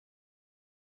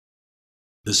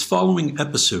This following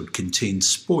episode contains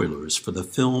spoilers for the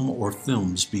film or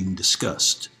films being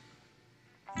discussed.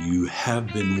 You have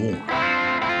been warned.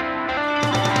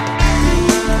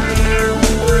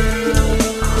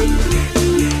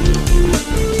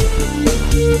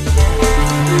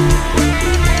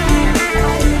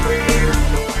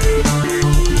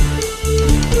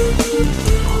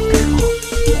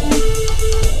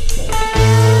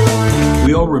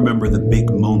 We all remember the big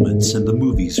moments in the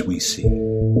movies we see.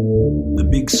 The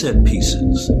big set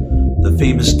pieces, the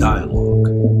famous dialogue,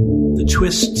 the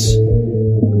twists,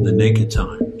 the naked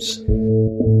times.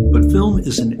 But film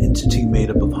is an entity made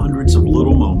up of hundreds of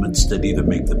little moments that either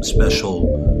make them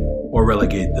special or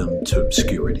relegate them to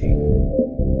obscurity.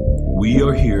 We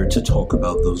are here to talk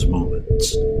about those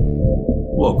moments.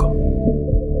 Welcome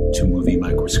to Movie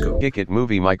Microscope. Kick it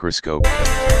Movie Microscope.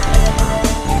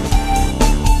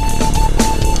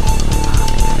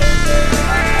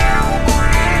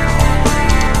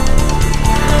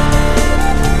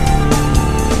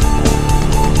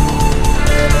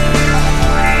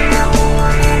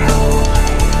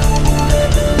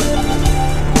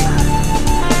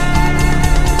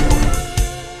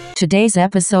 Today's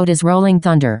episode is Rolling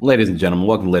Thunder. Ladies and gentlemen,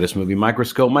 welcome to the latest Movie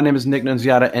Microscope. My name is Nick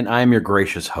Nunziata, and I am your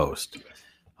gracious host.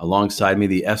 Alongside me,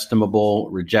 the estimable,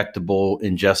 rejectable,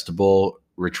 ingestible,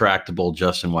 retractable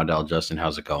Justin Waddell. Justin,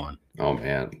 how's it going? Oh,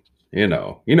 man. You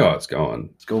know how it's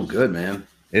going. It's going good, man.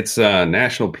 It's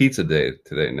National Pizza Day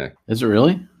today, Nick. Is it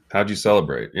really? How'd you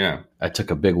celebrate? Yeah. I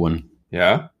took a big one.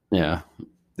 Yeah? Yeah.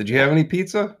 Did you have any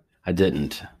pizza? I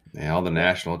didn't. Yeah, all the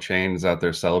national chains out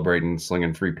there celebrating,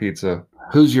 slinging free pizza.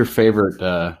 Who's your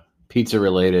favorite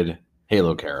pizza-related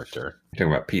Halo character? You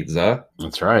talking about pizza?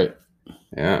 That's right.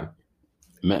 Yeah.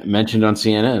 Mentioned on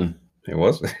CNN. It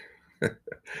was.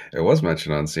 It was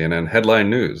mentioned on CNN. Headline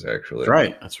news, actually.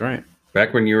 That's right.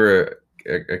 Back when you were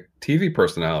a TV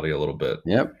personality a little bit.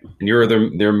 Yep. And you were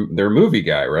their movie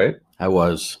guy, right? I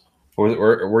was. Or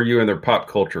were you in their pop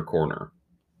culture corner?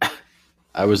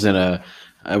 I was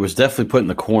definitely put in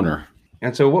the corner.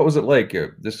 And so what was it like?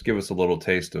 Just give us a little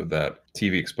taste of that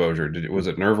TV exposure. Was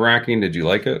it nerve-wracking? Did you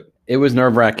like it? It was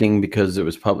nerve-wracking because it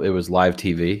was live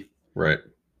TV. Right.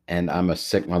 And I'm a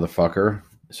sick motherfucker.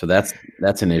 So that's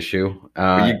an issue.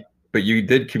 But you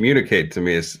did communicate to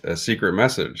me a secret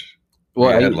message.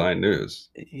 Well, headline news.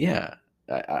 Yeah.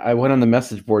 I went on the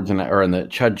message boards or in the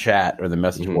Chud chat or the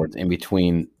message boards in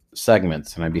between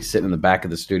segments, and I'd be sitting in the back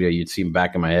of the studio. You'd see me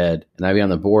back in my head, and I'd be on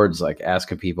the boards like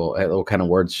asking people, hey, what kind of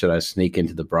words should I sneak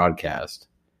into the broadcast?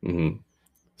 Mm-hmm.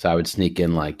 So I would sneak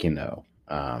in like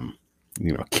QAnon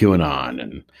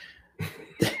and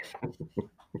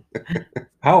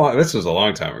how long? This was a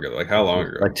long time ago. Like how long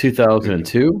ago? Like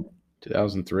 2002,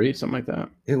 2003, something like that.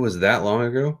 It was that long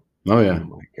ago. Oh yeah. Oh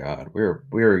my God, we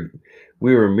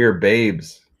were mere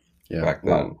babes back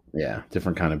then. Well, yeah,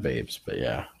 different kind of babes, but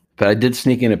yeah. But I did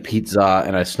sneak in a pizza,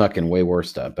 and I snuck in way worse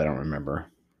stuff. I don't remember.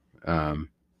 Yeah,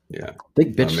 I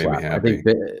think bitch slap. I think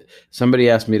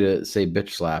somebody asked me to say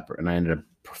bitch slap, and I ended up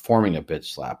performing a bitch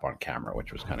slap on camera,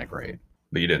 which was kind of great.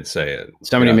 But you didn't say it.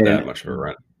 Somebody made that much of a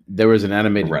run. There was an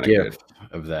animated GIF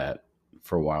of that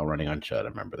for a while running on Chud. I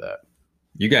remember that.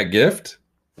 You got gift?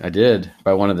 I did,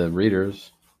 by one of the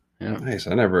readers. Yeah, nice.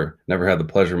 I never had the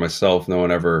pleasure myself. No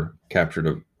one ever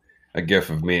captured a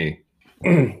GIF of me.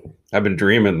 I've been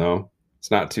dreaming though. It's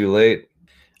not too late.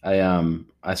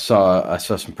 I saw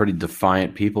some pretty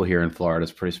defiant people here in Florida.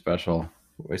 It's pretty special.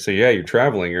 I say, yeah, you're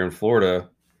traveling. You're in Florida.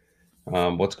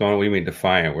 What's going on? What do you mean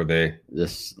defiant? Were they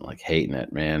just like hating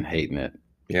it, man? Hating it.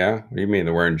 Yeah. What do you mean?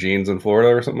 They're wearing jeans in Florida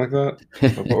or something like that?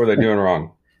 What were they doing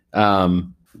wrong?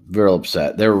 Real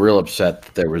upset. They were real upset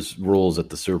that there was rules at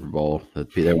the Super Bowl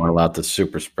that they weren't allowed to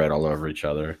super spread all over each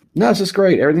other. No, it's just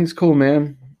great. Everything's cool,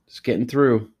 man. Just getting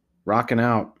through. Rocking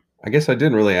out. I guess I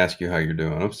didn't really ask you how you're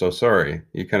doing. I'm so sorry.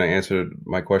 You kind of answered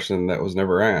my question that was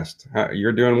never asked.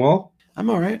 You're doing well?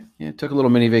 I'm all right. Yeah, took a little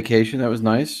mini vacation. That was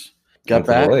nice. Got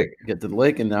back, get to the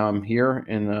lake, and now I'm here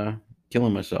and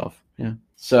killing myself. Yeah.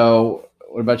 So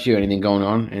what about you? Anything going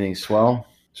on? Anything swell?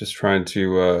 Just trying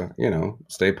to,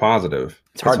 stay positive.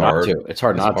 It's hard not to. It's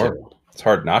hard not to. It's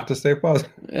hard not to stay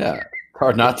positive. Yeah. It's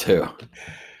hard not to.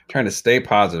 Trying to stay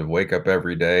positive, wake up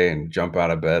every day and jump out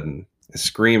of bed and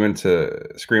scream at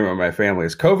my family.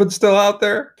 Is COVID still out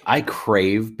there? I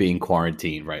crave being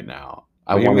quarantined right now.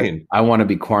 What do you mean? I want to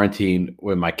be quarantined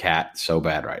with my cat so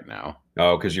bad right now.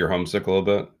 Oh, because you're homesick a little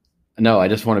bit? No, I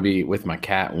just want to be with my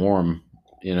cat warm,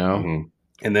 Mm-hmm.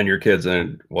 And then your kids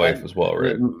and wife as well,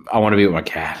 right? I want to be with my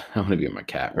cat. Fair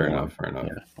enough. Yeah.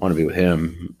 I want to be with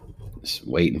him. Just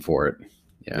waiting for it.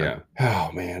 Yeah. Oh,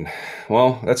 man.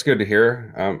 Well, that's good to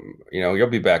hear. You'll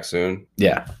be back soon.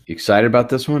 Yeah. You excited about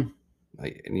this one?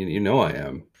 You know I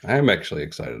am. I am actually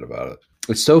excited about it.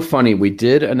 It's so funny. We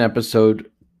did an episode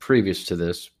previous to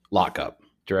this, Lockup,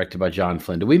 directed by John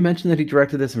Flynn. Did we mention that he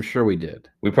directed this? I'm sure we did.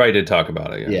 We probably did talk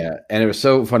about it. Yeah, and it was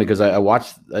so funny because I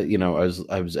watched. I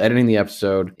was editing the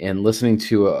episode and listening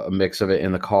to a mix of it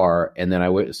in the car, and then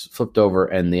I flipped over,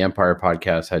 and the Empire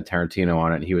podcast had Tarantino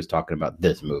on it, and he was talking about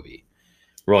this movie,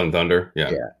 Rolling Thunder.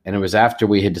 Yeah, and it was after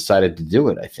we had decided to do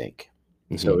it, I think.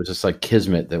 Mm-hmm. So it was just like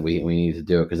kismet that we needed to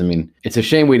do it, because I mean, it's a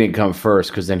shame we didn't come first,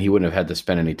 because then he wouldn't have had to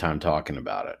spend any time talking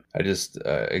about it. I just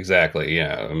exactly,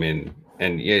 yeah. I mean,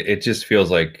 and it just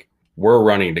feels like we're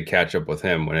running to catch up with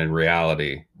him when in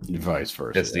reality, vice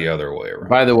versa. It's the other way around.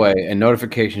 By the way, a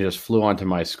notification just flew onto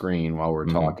my screen while we were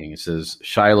talking. It says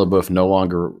Shia LaBeouf no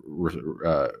longer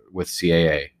with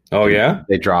CAA. Oh yeah,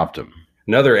 they dropped him.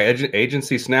 Another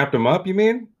agency snapped him up. You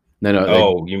mean?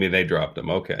 No. You mean they dropped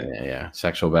him? Okay. Yeah.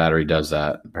 Sexual battery does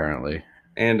that apparently.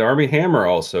 And Armie Hammer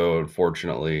also,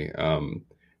 unfortunately,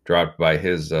 dropped by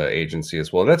his agency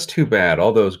as well. That's too bad.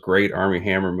 All those great Armie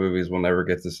Hammer movies we'll never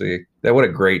get to see. What a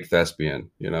great thespian,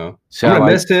 you know. See, I'm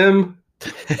gonna miss him.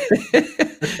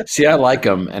 See, I like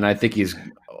him, and I think he's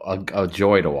a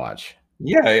joy to watch.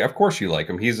 Yeah, of course you like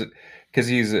him. He's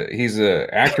a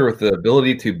actor with the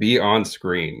ability to be on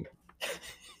screen.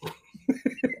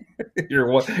 Your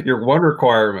one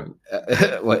requirement.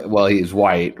 Well, he's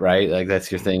white, right? Like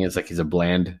that's your thing. It's like he's a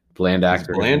bland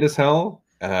actor. He's bland as hell.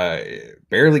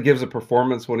 Barely gives a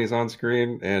performance when he's on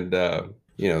screen, and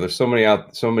there's so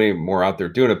many more out there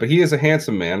doing it. But he is a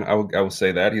handsome man. I will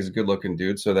say that he's a good looking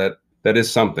dude. So that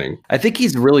is something. I think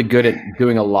he's really good at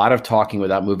doing a lot of talking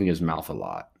without moving his mouth a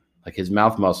lot. Like his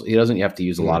mouth muscle, he doesn't have to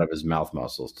use a lot of his mouth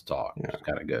muscles to talk. Yeah, it's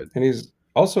kind of good. And he's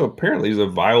also apparently a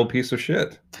vile piece of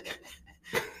shit.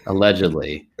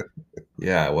 Allegedly.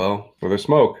 Yeah, well, for the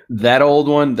smoke. That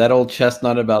old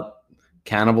chestnut about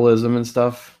cannibalism and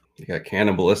stuff. He got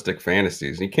cannibalistic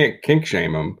fantasies. You can't kink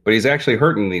shame him, but he's actually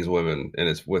hurting these women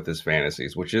with his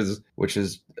fantasies, which is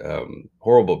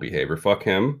horrible behavior. Fuck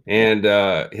him. And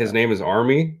his name is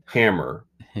Armie Hammer,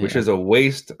 which is a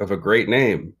waste of a great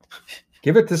name.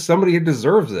 Give it to somebody who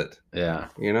deserves it. Yeah.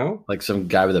 You know? Like some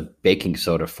guy with a baking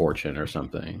soda fortune or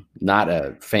something. Not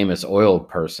a famous oil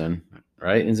person,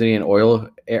 right? Isn't he an oil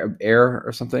heir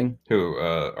or something? Who?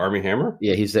 Armie Hammer?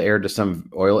 Yeah, he's the heir to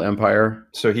some oil empire.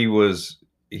 So he was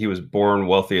born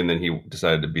wealthy, and then he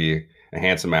decided to be a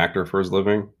handsome actor for his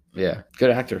living. Yeah, good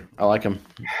actor. I like him.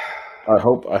 I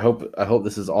hope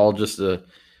this is all just a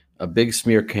big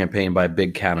smear campaign by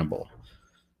Big Cannibal.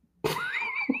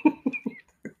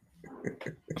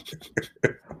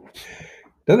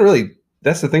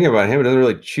 That's the thing about him. He doesn't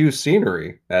really choose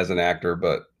scenery as an actor,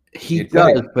 but he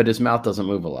does. But his mouth doesn't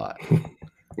move a lot.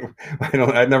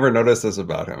 I never noticed this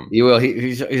about him. You will.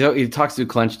 He talks through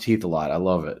clenched teeth a lot. I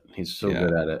love it. He's so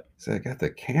good at it. So I got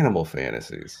the cannibal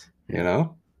fantasies. You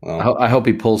know. Well, I hope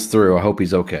he pulls through. I hope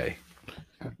he's okay.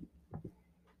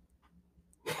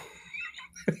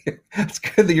 It's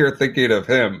good that you're thinking of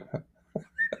him,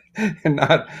 and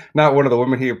not one of the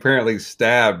women he apparently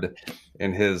stabbed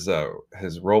in his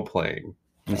role playing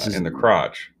in the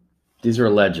crotch. These are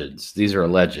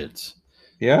allegeds.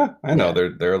 Yeah, I know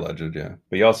they're alleged. Yeah,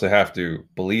 but you also have to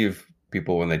believe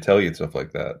people when they tell you stuff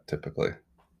like that, typically,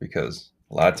 because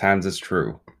a lot of times it's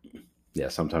true. Yeah,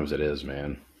 sometimes it is,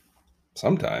 man.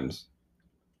 Sometimes,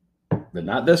 but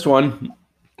not this one.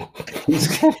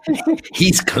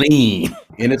 He's clean,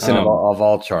 innocent of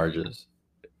all charges.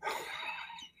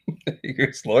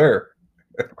 His lawyer.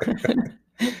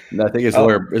 I think his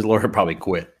lawyer probably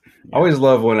quit. I always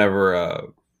love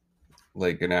whenever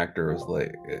like an actor is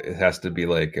like, it has to be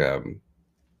like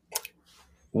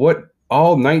what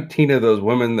all 19 of those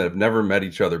women that have never met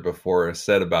each other before have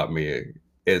said about me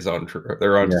is untrue.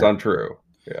 It's untrue.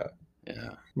 Yeah.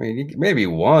 I mean, maybe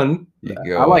one.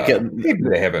 Go, I like it. Maybe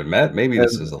they haven't met. Maybe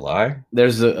this is a lie.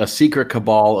 There's a secret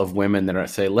cabal of women that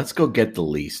say, "Let's go get the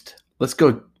least. Let's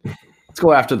go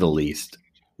after the least."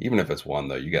 Even if it's one,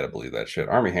 though, you got to believe that shit.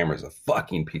 Armie Hammer's a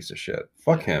fucking piece of shit.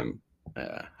 Fuck him.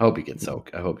 I hope he gets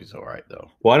I hope he's all right though.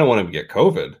 Well, I don't want him to get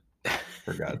COVID.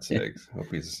 For God's sakes,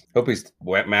 hope he's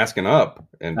masking up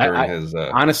and during his.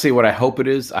 Honestly, what I hope it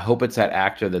is, I hope it's that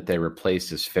actor that they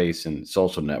replaced his face in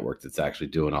Social Network that's actually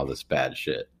doing all this bad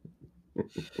shit.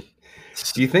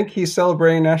 Do you think he's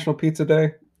celebrating National Pizza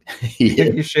Day? You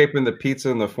think he's shaping the pizza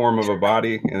in the form of a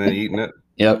body and then eating it?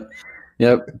 Yep.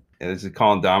 And is he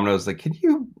calling Domino's like,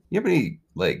 you have any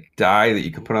like dye that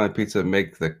you can put on the pizza and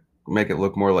make it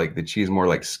look more like the cheese, more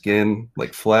like skin,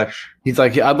 like flesh? He's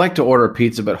like, I'd like to order a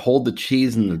pizza, but hold the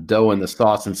cheese and the dough and the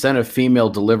sauce and send a female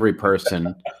delivery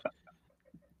person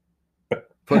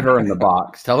Put her in the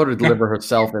box. Tell her to deliver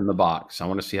herself in the box. I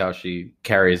want to see how she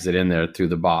carries it in there through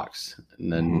the box,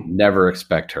 and then never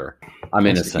expect her. I'm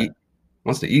innocent.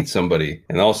 Wants to eat somebody,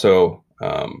 and also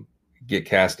get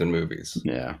cast in movies.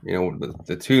 Yeah, you know,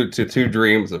 the two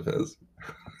dreams of his.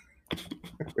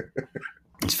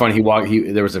 It's funny.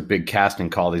 There was a big casting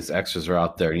call. These extras are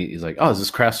out there, and he's like, "Oh, is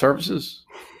this craft services?"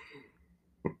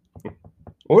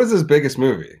 What was his biggest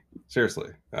movie? Seriously,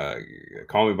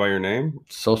 Call Me by Your Name,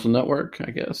 Social Network,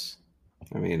 I guess.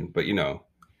 I mean, but you know,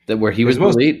 that where he was the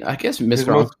lead. I guess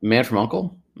Mr. Man from U.N.C.L.E.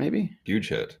 maybe. Huge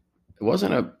hit. It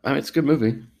wasn't a. I mean, it's a good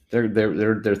movie.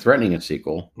 They're threatening a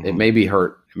sequel. Mm-hmm. It may be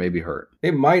hurt.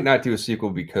 It might not do a sequel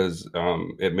because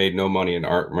it made no money, and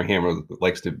Art Hammer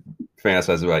likes to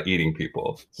fantasize about eating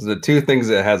people. So the two things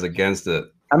it has against it.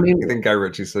 I mean, I think Guy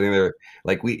Ritchie's sitting there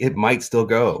like it might still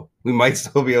go. We might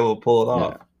still be able to pull it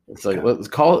off. Yeah. It's like, let's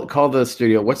call the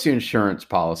studio. What's the insurance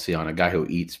policy on a guy who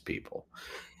eats people?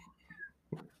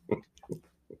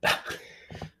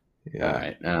 Yeah. All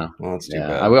right. Now, well, that's too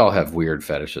bad. We all have weird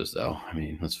fetishes, though. I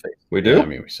mean, let's face it. We do. Yeah, I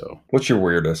mean, so. What's your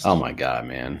weirdest? Oh my god,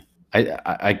 man!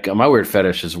 My weird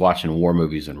fetish is watching war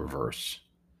movies in reverse.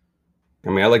 I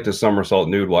mean, I like to somersault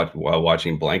nude while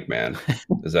watching Blank Man.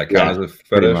 Does that count as a fetish?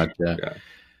 Pretty much, yeah.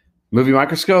 Movie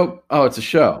Microscope. Oh, it's a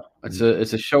show. It's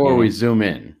a show where we zoom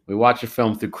in. We watch a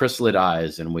film through chrysalid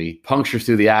eyes, and we puncture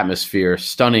through the atmosphere,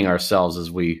 stunning ourselves as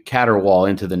we caterwaul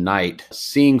into the night,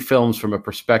 seeing films from a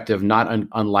perspective not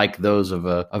unlike those of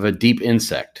a deep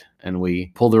insect. And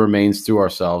we pull the remains through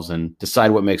ourselves and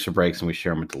decide what makes or breaks, and we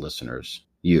share them with the listeners.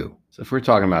 You. So if we're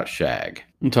talking about Shag,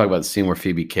 I'm talking about the scene where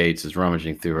Phoebe Cates is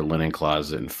rummaging through her linen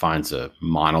closet and finds a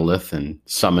monolith and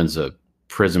summons a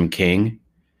Prism King.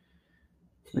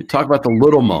 We talk about the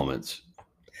little moments.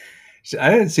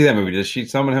 I didn't see that movie. Does she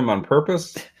summon him on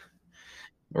purpose?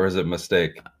 Or is it a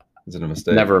mistake? Is it a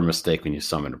mistake? Never a mistake when you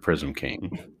summon a Prism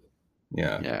King.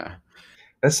 Yeah. Yeah.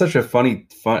 That's such a fun,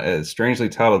 strangely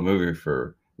titled movie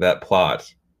for that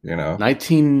plot, you know?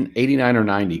 1989 or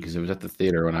 90, because it was at the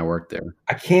theater when I worked there.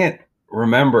 I can't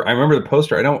remember. I remember the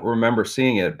poster. I don't remember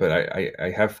seeing it, but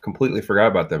I have completely forgot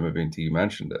about that movie until you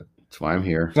mentioned it. That's why I'm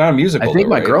here. It's not a musical. I think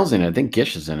my girl's in it. I think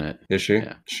Gish is in it. Is she?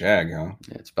 Yeah. Shag, huh?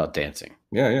 Yeah, it's about dancing.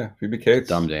 Yeah. Phoebe Cates.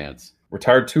 Dumb dance.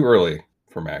 Retired too early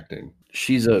from acting.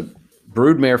 She's a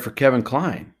broodmare for Kevin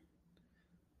Kline.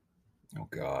 Oh,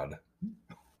 God.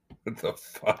 What the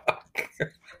fuck?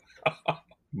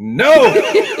 No!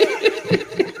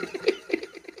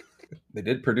 They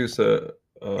did produce a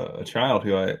child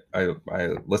who I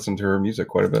listened to her music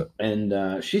quite a bit.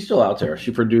 And she's still out there.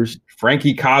 She produced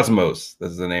Frankie Cosmos.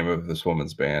 That's the name of this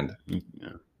woman's band. Yeah.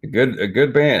 A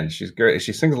good band. She's great.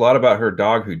 She sings a lot about her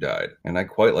dog who died, and I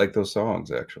quite like those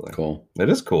songs, actually. Cool. It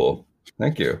is cool.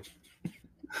 Thank you.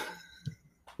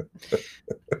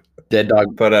 Dead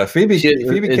dog. But Phoebe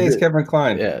Cates, Kevin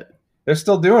Kline. Yeah. They're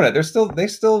still doing it. They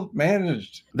still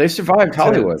managed. They survived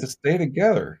Hollywood to stay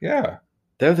together. Yeah.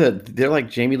 They're like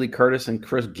Jamie Lee Curtis and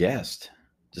Chris Guest,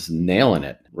 just nailing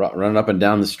it, running up and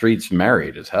down the streets,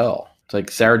 married as hell. It's like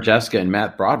Sarah Jessica and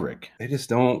Matt Broderick. They just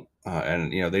don't,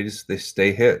 and you know, they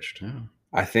stay hitched. Yeah.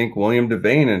 I think William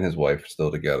Devane and his wife are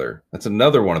still together. That's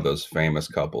another one of those famous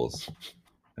couples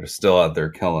that are still out there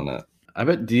killing it. I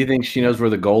bet. Do you think she knows where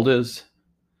the gold is?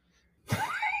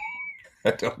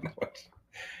 I don't know.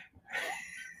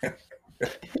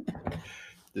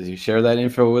 Did you share that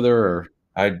info with her, or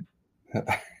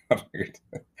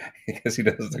because he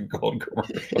does the gold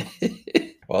commercial.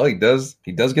 Well, he does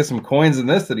get some coins in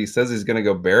this that he says he's going to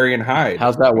go bury and hide.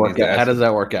 How's that work out? How does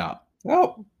that work out?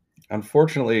 Well,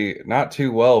 unfortunately, not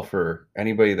too well for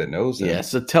anybody that knows him. Yeah.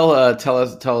 So tell us,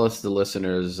 the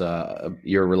listeners,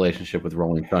 your relationship with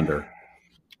Rolling Thunder.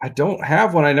 I don't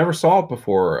have one. I never saw it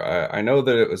before. I know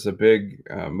that it was a big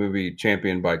movie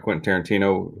championed by Quentin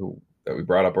Tarantino, that we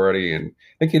brought up already, and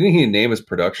I think he name his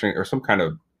production or some kind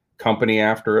of company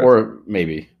after it, or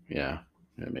maybe,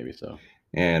 maybe so.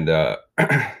 And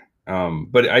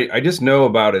but I just know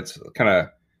about its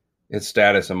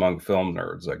status among film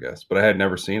nerds, I guess. But I had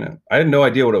never seen it. I had no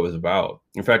idea what it was about.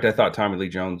 In fact, I thought Tommy Lee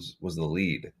Jones was the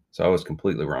lead, so I was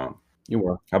completely wrong. You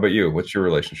were. How about you? What's your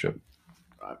relationship?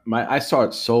 I saw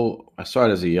it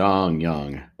as a young,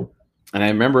 and I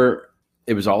remember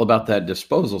it was all about that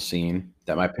disposal scene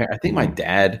that I think my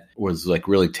dad was like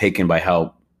really taken by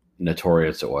how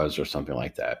notorious it was, or something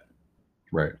like that.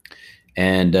 Right.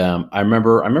 And I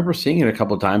remember seeing it a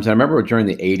couple of times. And I remember during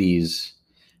the 80s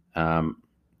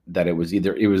that it was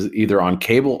either on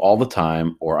cable all the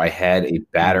time, or I had a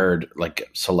battered like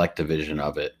Selectavision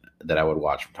of it that I would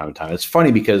watch from time to time. It's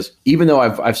funny because even though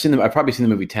I've probably seen the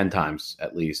movie 10 times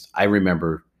at least, I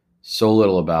remember so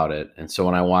little about it. And so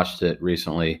when I watched it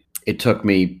recently, it took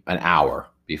me an hour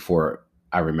before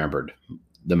I remembered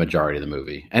the majority of the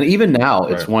movie. And even now,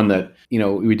 it's one that,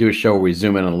 we do a show where we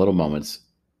zoom in on little moments.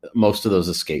 Most of those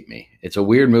escape me. It's a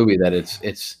weird movie that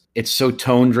it's so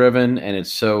tone driven and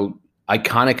it's so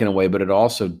iconic in a way, but it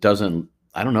also doesn't,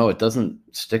 I don't know, it doesn't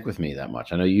stick with me that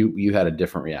much. I know you had a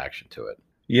different reaction to it.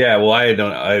 Yeah,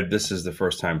 well, this is the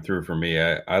first time through for me.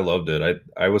 I loved it.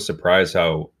 I was surprised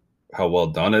how well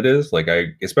done it is. Like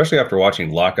especially after watching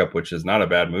Lockup, which is not a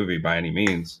bad movie by any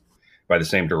means, by the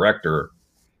same director.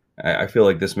 I feel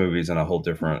like this movie is on a whole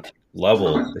different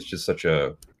level. It's just such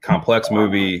a complex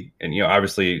movie, and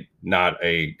obviously not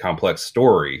a complex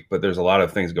story, but there's a lot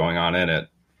of things going on in it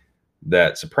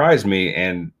that surprised me.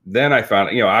 And then I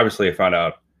found, obviously I found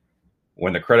out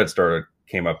when the credits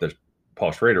came up that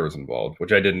Paul Schrader was involved,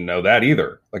 which I didn't know that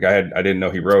either. Like I didn't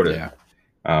know he wrote it. Yeah.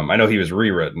 I know he was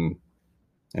rewritten,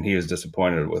 and he was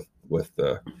disappointed with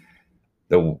the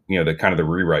kind of the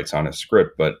rewrites on his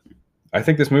script, but I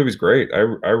think this movie's great.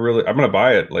 I'm going to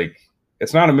buy it. Like,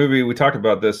 it's not a movie, we talked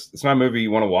about this, it's not a movie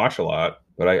you want to watch a lot,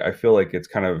 but I feel like it's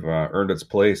kind of earned its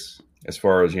place as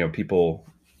far as, people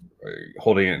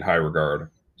holding it in high regard.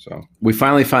 So we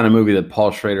finally found a movie that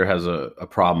Paul Schrader has a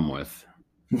problem with.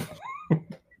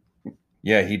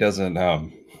 Yeah, he doesn't.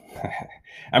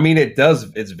 I mean,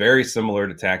 it's very similar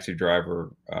to Taxi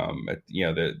Driver,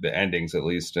 the endings at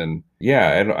least. And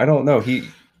yeah, I don't know.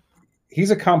 He's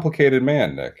a complicated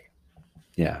man, Nick.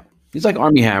 Yeah, he's like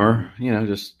Armie Hammer,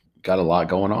 just got a lot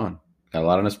going on, got a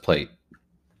lot on his plate.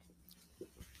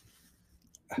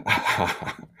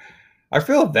 I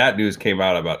feel if that news came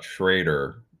out about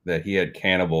Schrader, that he had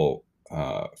cannibal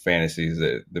fantasies,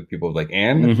 that the people like,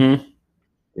 and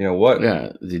what?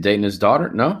 Yeah, is he dating his daughter?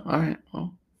 No, all right.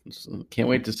 Well, can't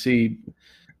wait to see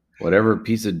whatever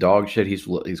piece of dog shit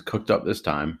he's cooked up this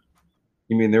time.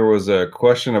 You mean there was a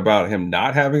question about him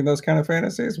not having those kind of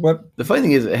fantasies? What? The funny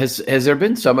thing is, has there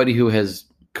been somebody who has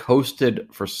coasted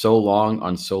for so long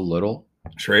on so little?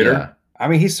 Schrader? Yeah. I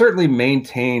mean, he certainly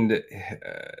maintained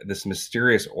this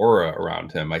mysterious aura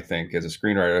around him, I think, as a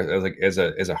screenwriter,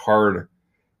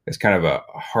 as kind of a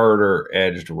harder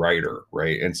edged writer,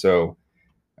 right? And so,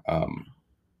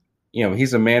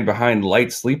 he's a man behind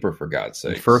Light Sleeper, for God's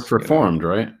sake. First Reformed,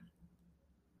 right?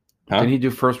 Huh? Didn't he do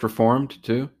First Reformed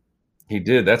too? He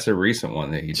did. That's a recent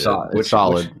one that he did. It's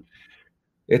solid.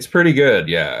 It's pretty good.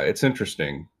 Yeah, it's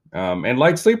interesting. And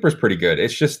Light Sleeper is pretty good.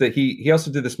 It's just that he also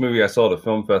did this movie I saw at a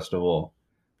film festival.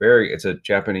 It's a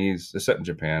Japanese. It's set in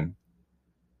Japan.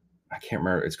 I can't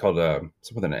remember. It's called something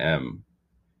with an M.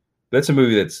 That's a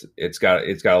movie it's got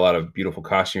a lot of beautiful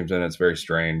costumes in it. It's very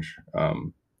strange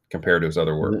compared to his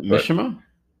other work. Mishima?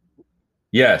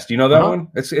 Yes. Do you know that one?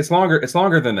 It's longer. It's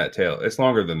longer than that tale. It's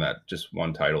longer than that. Just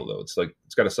one title though. It's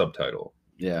got a subtitle.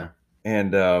 Yeah.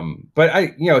 And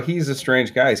but he's a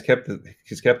strange guy. He's kept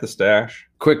the stash.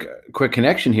 Quick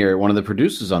connection here. One of the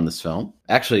producers on this film,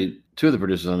 actually two of the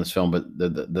producers on this film, but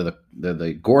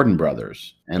the Gordon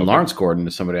brothers, and Lawrence Gordon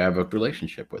is somebody I have a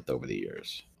relationship with over the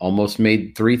years. Almost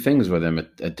made 3 things with him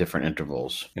at different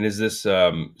intervals. And is this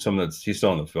someone he's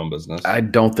still in the film business? I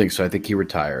don't think so. I think he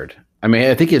retired. I mean,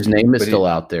 I think his name is still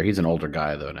out there. He's an older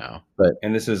guy though now.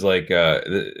 And this is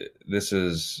this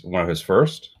is one of his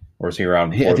first. Or is he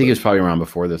around? I think he was probably around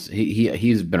before this.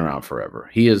 He's been around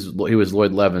forever. He was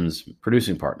Lloyd Levin's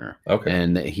producing partner. Okay.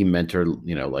 And he mentored,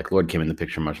 like Lloyd came in the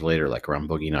picture much later, like around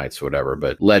Boogie Nights or whatever.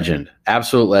 But legend,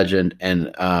 absolute legend,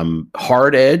 and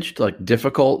hard edged, like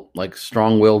difficult, like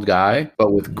strong willed guy,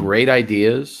 but with great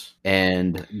ideas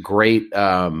and great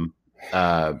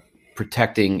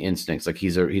protecting instincts. Like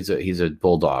he's a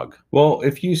bulldog. Well,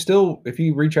 if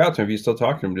you reach out to him, if you still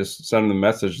talk to him, just send him the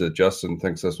message that Justin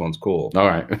thinks this one's cool. All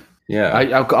right.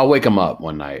 Yeah. I'll wake him up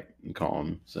one night and call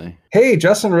him. Say, hey,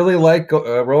 Justin really liked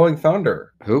Rolling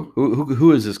Thunder.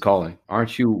 Who is this calling?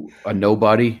 Aren't you a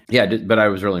nobody? Yeah, but I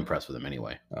was really impressed with him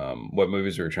anyway. What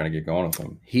movies were you trying to get going with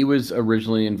him? He was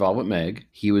originally involved with Meg.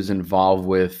 He was involved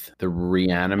with the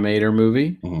Reanimator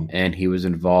movie, and he was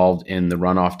involved in the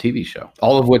Runoff TV show.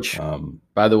 All of which,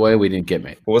 by the way, we didn't get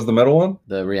made. What was the middle one?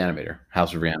 The Reanimator,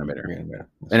 House of Reanimator.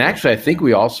 And actually, I think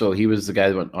he was the guy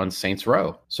that went on Saints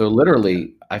Row. So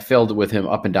literally, I failed with him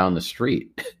up and down the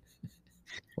street.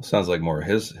 Well, sounds like more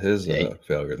his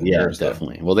failure than yours. Yeah,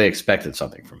 definitely. Well, they expected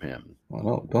something from him.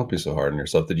 Well, don't be so hard on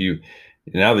yourself.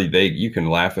 Now that you can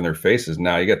laugh in their faces.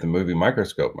 Now you got the movie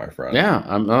Microscope, my friend. Yeah,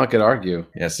 I'm not going to argue.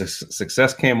 Yeah,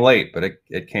 success came late, but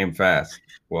it came fast.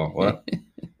 Well, what?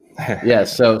 Yeah,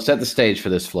 so set the stage for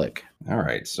this flick. All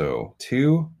right, so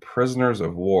 2 prisoners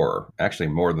of war, actually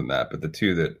more than that, but the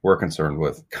 2 that we're concerned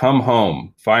with, come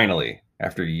home finally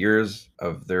after years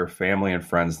of their family and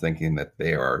friends thinking that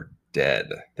they are dead.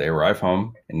 They arrive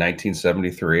home in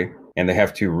 1973, and they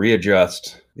have to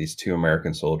readjust. These two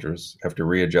American soldiers have to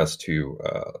readjust to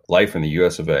life in the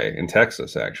U.S. of A. in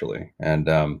Texas, actually, and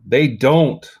they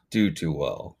don't do too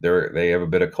well. They have a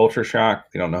bit of culture shock.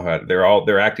 They don't know how.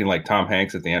 They're acting like Tom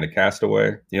Hanks at the end of Castaway.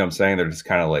 You know what I'm saying? They're just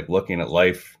kind of like looking at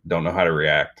life, don't know how to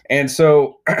react, and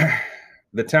so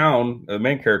the town. The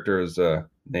main character is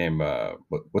named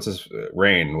what's his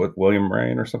Rain? William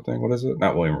Rain or something? What is it?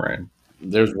 Not William Rain.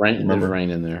 There's Rain. There's Rain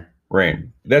in there.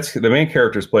 Rain. That's the main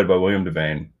character is played by William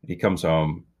Devane. He comes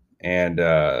home, and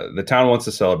the town wants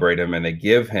to celebrate him, and they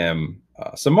give him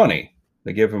some money.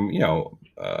 They give him,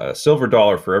 a silver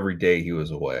dollar for every day he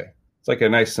was away. It's like a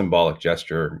nice symbolic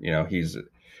gesture. He's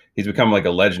become like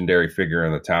a legendary figure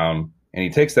in the town, and he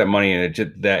takes that money, and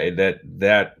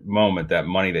that moment, that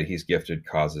money that he's gifted,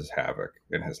 causes havoc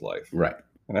in his life. Right,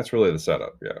 and that's really the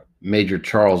setup. Yeah, Major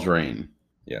Charles Rain.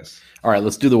 Yes. All right,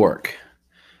 let's do the work.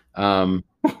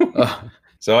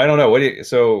 So I don't know.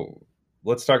 So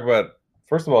let's talk about,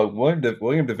 first of all, William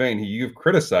Devane, who you've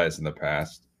criticized in the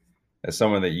past as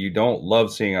someone that you don't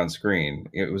love seeing on screen.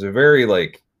 It was a very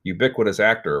ubiquitous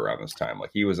actor around this time. Like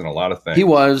he was in a lot of things. He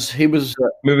was.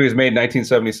 Movie was made in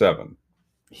 1977.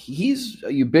 He's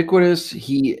ubiquitous.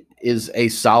 He is a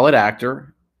solid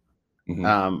actor.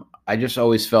 Mm-hmm. I just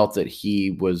always felt that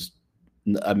he was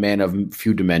a man of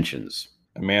few dimensions.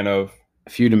 A man of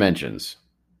few dimensions.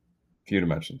 Few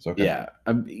dimensions. Okay. Yeah.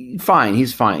 Fine.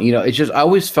 He's fine. It's just, I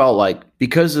always felt like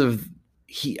because of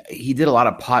he did a lot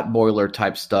of pot boiler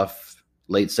type stuff,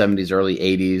 late 70s, early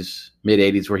 80s, mid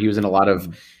 80s, where he was in a lot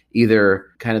of either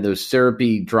kind of those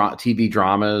syrupy TV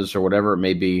dramas or whatever it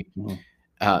may be. Mm-hmm.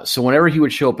 So whenever he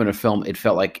would show up in a film, it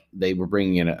felt like they were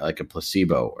bringing in a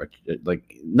placebo, or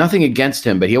like nothing against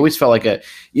him, but he always felt like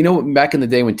back in the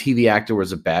day when TV actor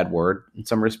was a bad word in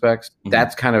some respects. Mm-hmm.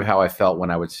 That's kind of how I felt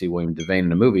when I would see William Devane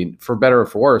in a movie. For better or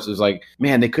for worse, it was like,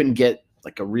 man, they couldn't get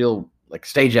like a real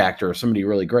stage actor or somebody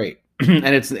really great.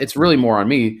 And it's really more on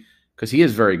me because he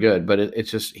is very good, but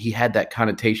it's just he had that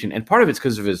connotation, and part of it's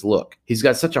because of his look. He's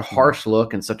got such a harsh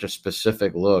look and such a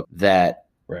specific look that.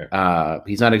 Right.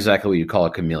 He's not exactly what you call a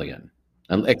chameleon,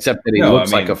 except that he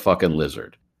looks like a fucking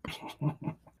lizard.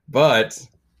 But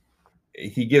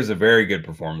he gives a very good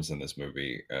performance in this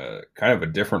movie, kind of a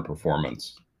different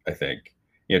performance, I think.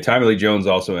 Tommy Lee Jones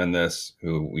also in this,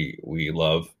 who we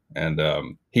love, and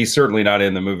he's certainly not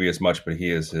in the movie as much, but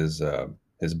he is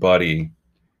his buddy,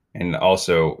 and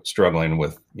also struggling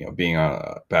with being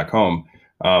back home.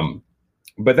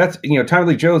 But that's Tommy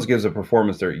Lee Jones gives a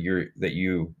performance that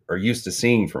you are used to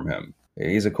seeing from him.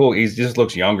 He just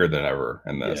looks younger than ever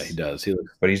in this. Yeah, he does.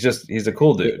 But he's a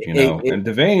cool dude, And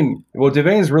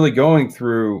Devane's really going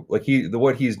through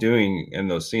what he's doing in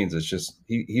those scenes. It's just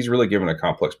he's really given a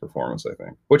complex performance, I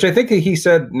think. Which I think he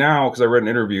said now, because I read an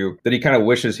interview, that he kind of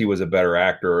wishes he was a better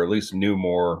actor, or at least knew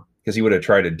more, because he would have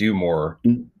tried to do more.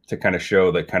 To kind of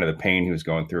show the pain he was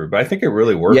going through, but I think it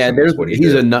really works. Yeah,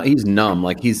 he's numb.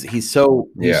 Like he's so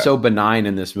benign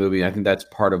in this movie. I think that's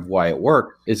part of why it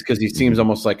worked. Is because he seems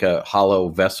almost like a hollow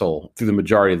vessel through the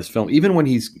majority of this film. Even when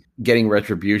he's getting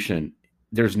retribution,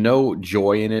 there's no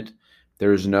joy in it.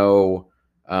 There's no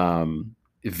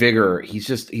vigor.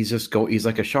 He's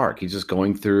like a shark. He's just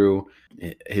going through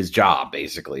his job,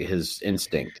 basically his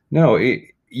instinct. No,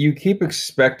 you keep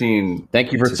expecting.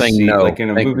 Thank you for saying no. Like in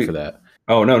a movie for that.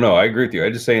 Oh, no, I agree with you.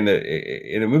 I'm just saying that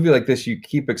in a movie like this, you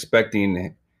keep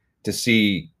expecting to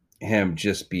see him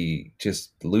just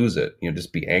lose it,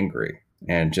 just be angry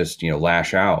and just,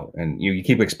 lash out. And you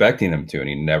keep expecting him to, and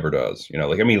he never does. He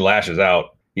lashes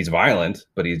out. He's violent,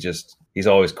 but he's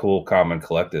always cool, calm, and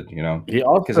collected,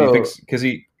 Because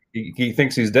he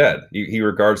thinks he's dead. He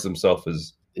regards himself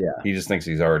as. Yeah, he just thinks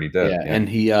he's already dead. Yeah, and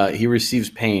he receives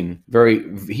pain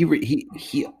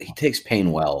he takes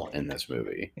pain well in this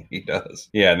movie. He does.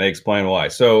 Yeah, and they explain why.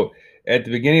 So at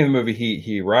the beginning of the movie,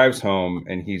 he arrives home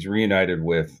and he's reunited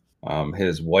with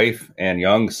his wife and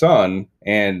young son,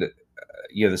 and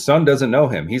the son doesn't know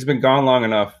him. He's been gone long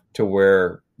enough to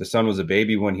where the son was a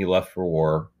baby when he left for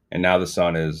war, and now the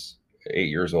son is 8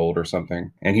 years old or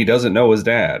something, and he doesn't know his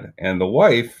dad. And the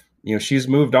wife. She's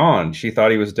moved on. She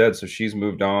thought he was dead, so she's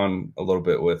moved on a little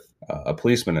bit with a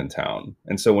policeman in town.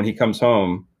 And so when he comes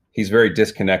home, he's very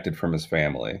disconnected from his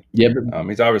family. Yeah, but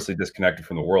he's obviously disconnected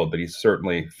from the world, but he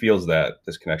certainly feels that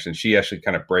disconnection. She actually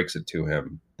kind of breaks it to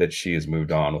him that she has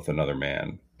moved on with another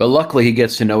man. But luckily, he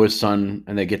gets to know his son,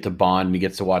 and they get to bond, and he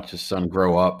gets to watch his son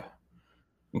grow up.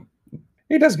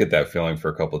 He does get that feeling for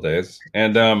a couple of days.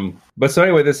 And but so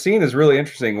anyway, this scene is really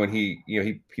interesting when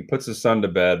he puts his son to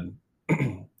bed.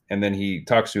 And then he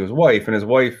talks to his wife, and his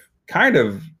wife kind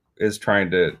of is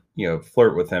trying to,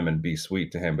 flirt with him and be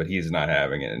sweet to him, but he's not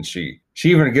having it. And she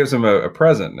even gives him a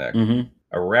present, Nick,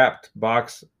 a wrapped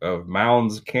box of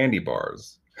Mounds candy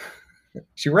bars.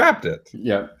 She wrapped it.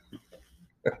 Yep.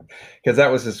 Because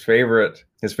that was his favorite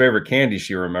candy,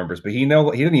 she remembers, but he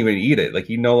didn't even eat it. Like,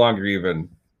 he no longer even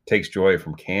takes joy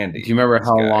from candy. Do you remember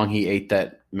how long he ate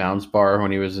that Mounds bar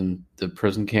when he was in the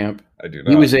prison camp? I do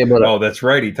not. He was able to. Oh, that's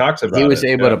right. He talks about. He was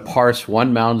able to parse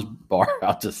one Mounds bar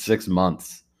out to 6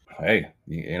 months. Hey,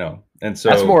 and so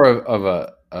that's more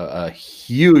of a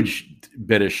huge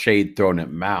bit of shade thrown at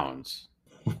Mounds.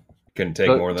 Couldn't take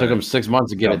more than. Took him 6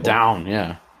 months to get it down.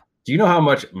 Yeah. Do you know how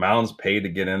much Mounds paid to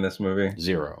get in this movie?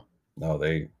 0. No,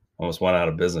 they almost went out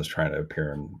of business trying to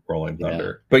appear in Rolling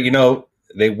Thunder. But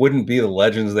they wouldn't be the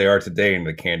legends they are today in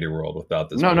the candy world without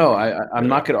this. No, I'm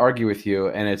not going to argue with you.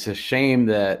 And it's a shame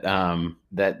that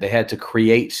that they had to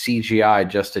create CGI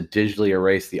just to digitally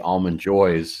erase the Almond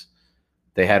Joys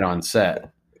they had on set.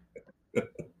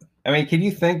 I mean, can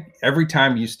you think every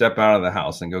time you step out of the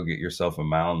house and go get yourself a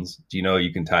Mounds, do you know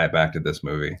you can tie it back to this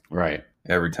movie? Right.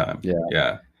 Every time.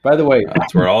 Yeah. By the way,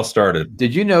 that's where it all started.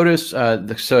 Did you notice?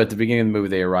 So at the beginning of the movie,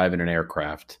 they arrive in an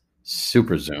aircraft.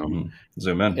 Super zoom. Mm-hmm.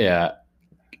 Zoom in. Yeah.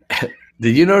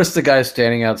 Did you notice the guy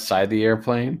standing outside the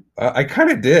airplane? I kind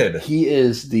of did. He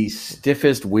is the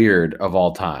stiffest weird of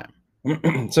all time.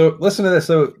 So listen to this.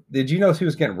 So did you know he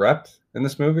was getting repped in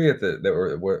this movie that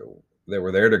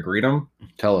were there to greet him?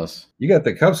 Tell us. You got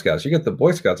the Cub Scouts. You got the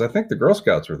Boy Scouts. I think the Girl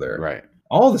Scouts were there. Right.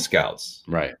 All the Scouts.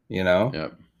 Right.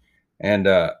 Yep. And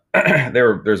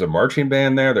there's a marching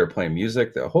band there. They're playing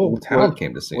music. The whole town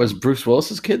came to see him. Was Bruce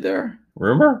Willis's kid there?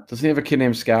 Rumor? Doesn't he have a kid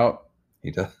named Scout?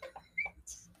 He does.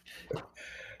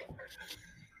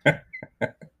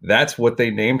 That's what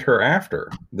they named her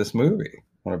after, this movie.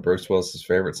 One of Bruce Willis's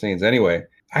favorite scenes. Anyway,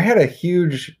 I had a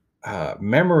huge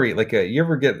memory. You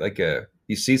ever get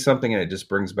you see something and it just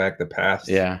brings back the past?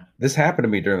 Yeah. This happened to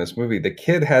me during this movie. The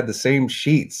kid had the same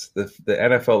sheets, the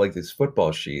NFL, like these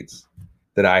football sheets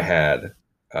that I had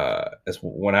as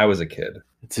when I was a kid.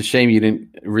 It's a shame you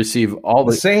didn't receive all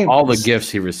the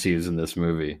gifts he receives in this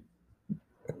movie.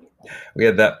 We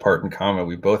had that part in common.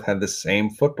 We both had the same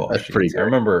football That's sheets. Pretty good. I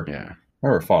remember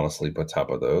falling asleep on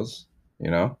top of those.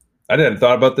 I didn't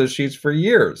thought about those sheets for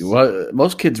years. Well,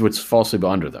 most kids would fall asleep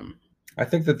under them. I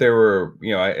think that they were,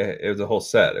 it was a whole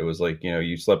set. It was like,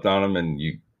 you slept on them and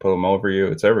you put them over you.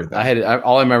 It's everything.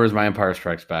 All I remember is my Empire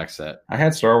Strikes Back set. I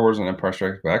had Star Wars and Empire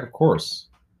Strikes Back, of course.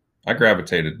 I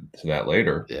gravitated to that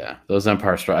later. Yeah, those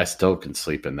Empire Strikes. I still can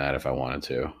sleep in that if I wanted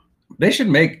to. They should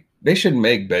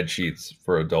make bed sheets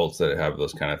for adults that have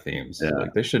those kind of themes. Yeah.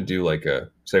 Like they should do like a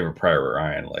Saving Private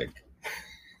Ryan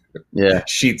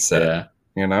sheet set. Yeah.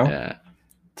 Yeah.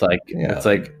 It's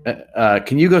like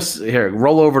can you go here?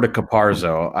 Roll over to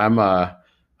Caparzo.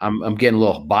 I'm getting a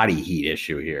little body heat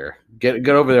issue here. Get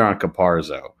over there on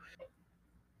Caparzo.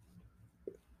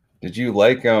 Did you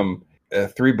like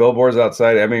 3 Billboards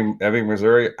Outside Ebbing,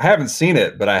 Missouri? I haven't seen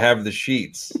it, but I have the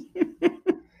sheets.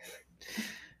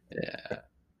 Yeah.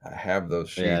 I have those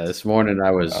sheets. Yeah, this morning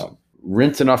I was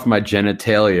rinsing off my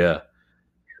genitalia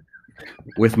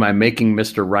with my Making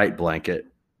Mr. Right blanket.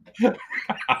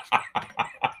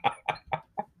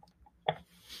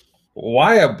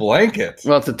 Why a blanket?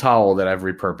 Well, it's a towel that I've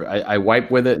repurposed. I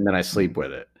wipe with it and then I sleep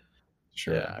with it.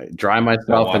 Sure. Yeah, I dry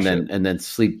myself and then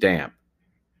sleep damp.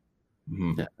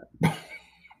 Mm-hmm. Yeah.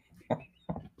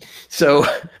 So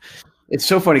it's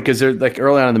so funny because they're like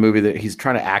early on in the movie that he's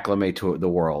trying to acclimate to the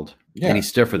world, and he's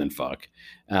stiffer than fuck.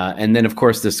 And then of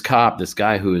course this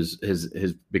guy who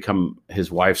has become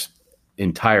his wife's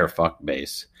entire fuck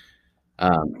base.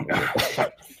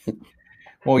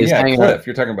 Well, yeah, Cliff.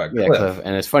 You're talking about Cliff. Yeah, Cliff.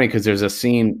 And it's funny because there's a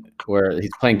scene where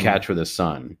he's playing catch with his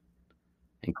son,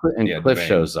 and Cliff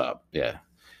shows up. Yeah,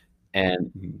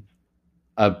 and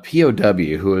a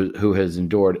POW who has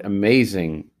endured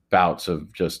amazing bouts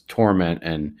of just torment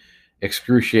and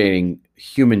excruciating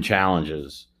human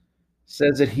challenges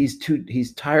says that he's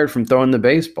tired from throwing the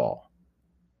baseball.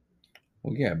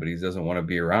 Well, yeah, but he doesn't want to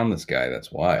be around this guy.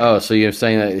 That's why. Oh, so you're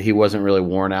saying that he wasn't really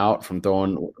worn out from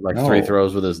throwing 3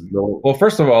 throws with his little... Well,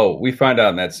 first of all, we find out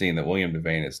in that scene that William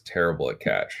Devane is terrible at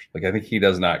catch. Like, I think he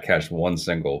does not catch one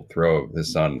single throw of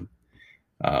his son.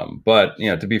 But,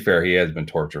 to be fair, he has been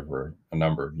tortured for a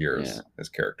number of years, his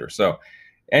character. So,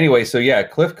 anyway,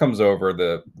 Cliff comes over,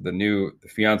 the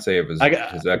fiance of his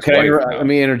ex-wife. Let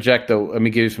me interject, though. Let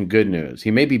me give you some good news. He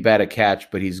may be bad at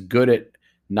catch, but he's good at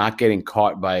not getting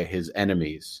caught by his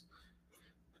enemies.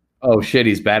 Oh, shit,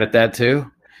 he's bad at that,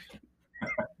 too?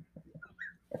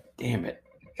 Damn it.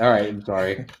 All right, I'm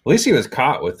sorry. At least he was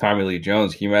caught with Tommy Lee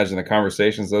Jones. Can you imagine the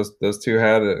conversations those two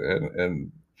had and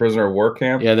prisoner of war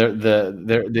camp. Yeah,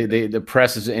 the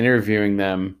press is interviewing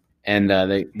them, and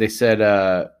they said,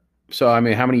 so I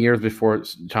mean, how many years before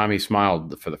Tommy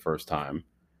smiled for the first time,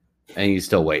 and he's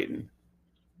still waiting.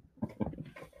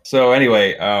 So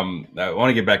anyway, I want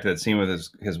to get back to that scene with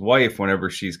his wife. Whenever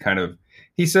she's kind of,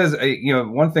 he says,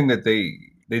 one thing that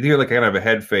they do like kind of a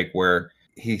head fake where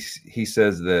he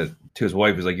says that to his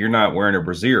wife, he's like, "You're not wearing a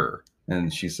brassiere,"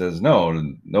 and she says, "No,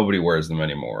 nobody wears them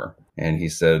anymore." And he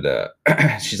said,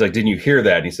 she's like, "Didn't you hear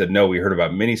that?" And he said, "No, we heard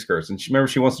about mini skirts." And she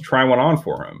wants to try one on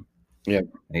for him. Yeah.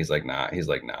 And he's like, "Nah." He's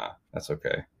like, "Nah, that's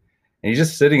okay." And he's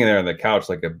just sitting there on the couch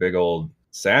like a big old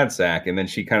sad sack. And then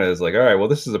she kind of is like, "All right, well,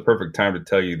 this is a perfect time to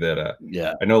tell you that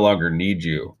I no longer need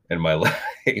you in my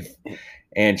life."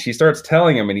 And she starts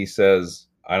telling him, and he says,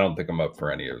 "I don't think I'm up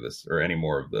for any of this or any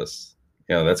more of this."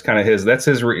 That's kind of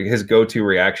his go-to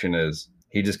reaction is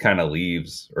he just kind of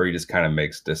leaves or he just kind of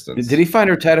makes distance. Did he find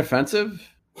her Ted offensive?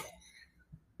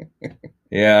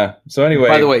 Yeah. So anyway,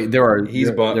 by the way, there are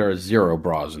 0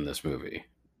 bras in this movie.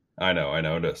 I know. I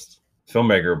noticed.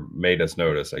 Filmmaker made us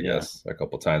notice, I guess, a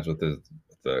couple times with a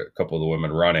couple of the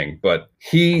women running. But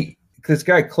this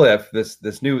guy Cliff,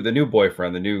 the new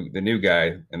boyfriend, the new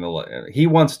guy,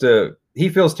 he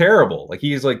feels terrible. Like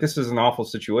he's like, this is an awful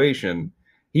situation.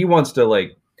 He wants to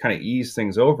like kind of ease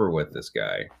things over with this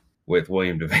guy, with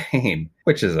William Devane,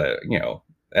 which is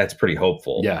that's pretty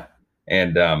hopeful. Yeah.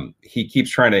 And he keeps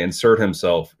trying to insert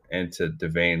himself into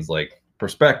Devane's like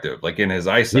perspective, like in his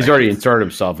eyesight. He's already inserted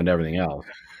himself into everything else.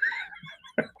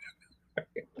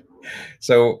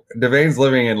 So Devane's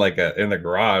living in in the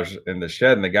garage in the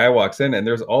shed, and the guy walks in, and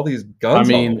there's all these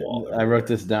guns on the wall. I wrote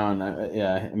this down.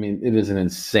 It is an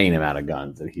insane amount of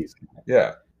guns that he's.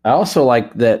 Yeah. I also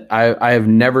like that. I have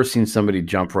never seen somebody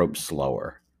jump rope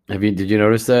slower. Did you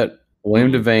notice that?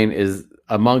 William Devane is,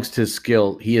 amongst his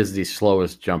skill, he is the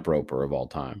slowest jump roper of all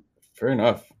time. Fair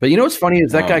enough. But you know what's funny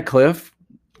is that guy Cliff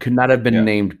could not have been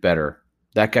named better.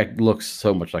 That guy looks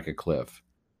so much like a Cliff.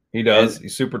 He does.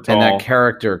 He's super tall. And that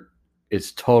character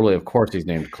is totally, of course, he's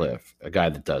named Cliff, a guy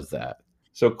that does that.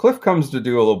 So Cliff comes to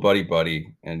do a little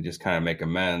buddy and just kind of make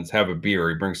amends, have a beer.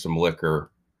 He brings some liquor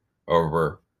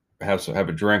over, have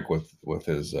a drink with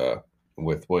William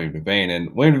Devane.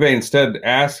 And William Devane instead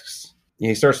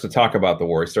he starts to talk about the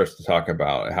war. He starts to talk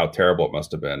about how terrible it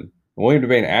must have been. William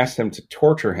Devane asked him to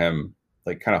torture him,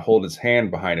 like kind of hold his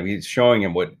hand behind him. He's showing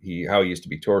him how he used to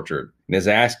be tortured, and is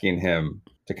asking him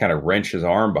to kind of wrench his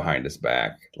arm behind his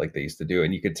back like they used to do.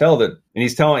 And you could tell that, and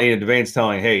Devane's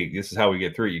telling, "Hey, this is how we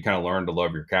get through. You kind of learn to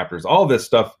love your captors." All this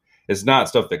stuff is not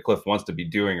stuff that Cliff wants to be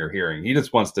doing or hearing. He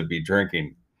just wants to be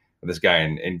drinking with this guy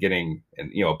and getting,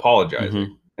 and apologizing.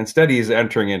 Mm-hmm. Instead, he's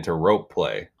entering into rope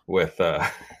play with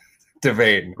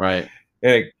Devane. Right.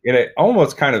 In an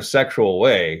almost kind of sexual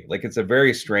way. Like it's a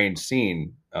very strange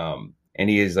scene. And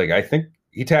he is like, I think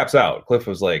he taps out. Cliff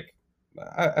was like,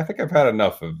 I think I've had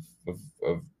enough of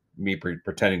me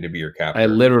pretending to be your captor. I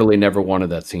literally never wanted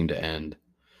that scene to end.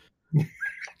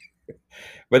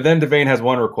 But then Devane has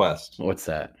one request. What's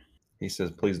that? He says,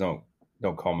 "Please don't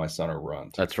call my son a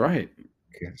runt." That's right.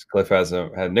 Cliff has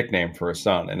a nickname for his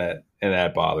son, and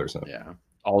that bothers him. Yeah.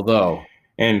 Although,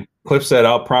 and Cliff said,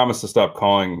 "I'll promise to stop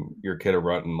calling your kid a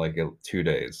runt in like 2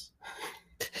 days."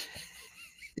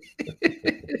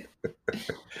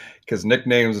 Because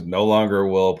nicknames no longer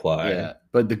will apply. Yeah,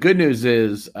 but the good news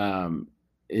is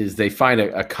they find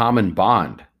a common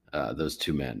bond. Those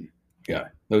two men. Yeah,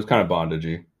 those kind of bondage.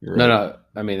 Right. No.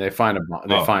 I mean, they find a bond.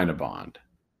 They find a bond.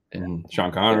 Mm-hmm.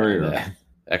 Sean Connery.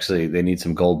 Actually, they need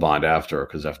some gold bond after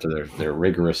their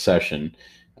rigorous session.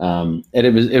 And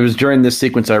it was during this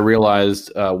sequence I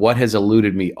realized what has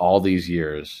eluded me all these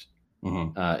years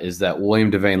is that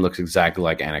William Devane looks exactly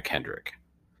like Anna Kendrick.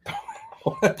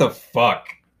 What the fuck?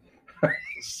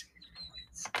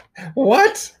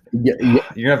 What? Yeah, you're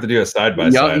gonna have to do a side by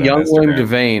side. Young William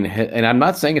Devane, and I'm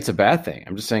not saying it's a bad thing.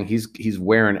 I'm just saying he's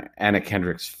wearing Anna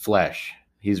Kendrick's flesh.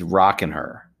 He's rocking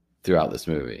her throughout this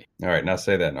movie. All right, now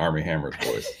say that in Armie Hammer's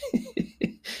voice.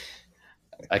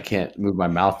 I can't move my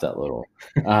mouth that little.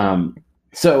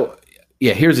 So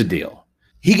yeah, here's the deal.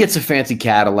 He gets a fancy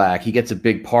Cadillac. He gets a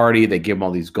big party. They give him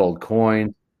all these gold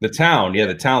coins. The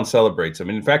town celebrates him.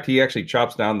 And in fact, he actually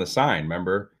chops down the sign.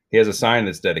 Remember, he has a sign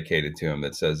that's dedicated to him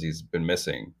that says he's been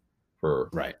missing for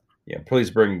right. Yeah, please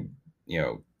bring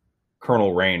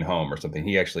Colonel Rain home or something.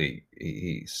 He actually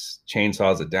he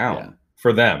chainsaws it down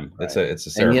for them. Right. It's a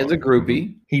ceremony. And he has a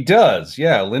groupie. He does,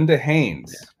 yeah. Linda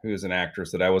Haynes, who is an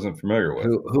actress that I wasn't familiar with,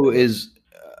 who is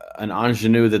an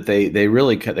ingenue that they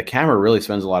really the camera really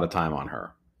spends a lot of time on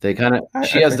her. They kind of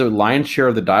she has the lion's share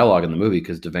of the dialogue in the movie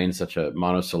because Devane's such a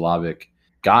monosyllabic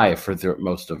guy for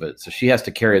most of it, so she has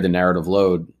to carry the narrative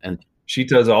load. And she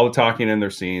does all the talking in their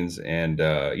scenes, and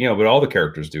but all the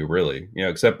characters do really,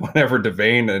 except whenever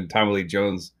Devane and Tommy Lee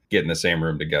Jones get in the same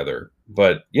room together.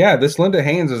 But yeah, this Linda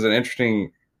Haynes is an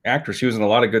interesting actress. She was in a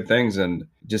lot of good things and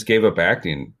just gave up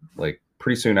acting like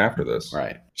pretty soon after this.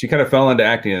 Right, she kind of fell into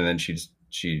acting, and then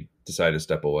she decided to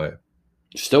step away.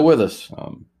 Still with us,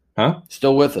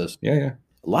 Still with us. Yeah.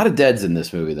 A lot of deads in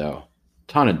this movie, though.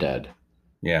 Ton of dead.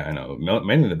 Yeah, I know.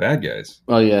 Mainly the bad guys.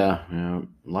 Well, yeah, a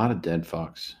lot of dead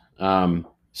fucks.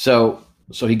 So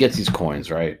he gets these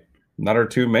coins, right? Not our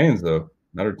two mains, though.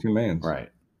 Not our two mains. Right.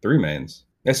 Three mains.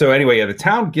 And so anyway, the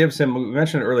town gives him, we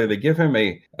mentioned earlier, they give him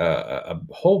a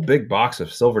whole big box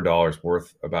of silver dollars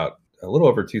worth about a little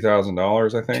over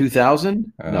 $2,000, I think.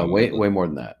 2,000? No, way more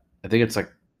than that. I think it's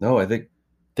like. No, I think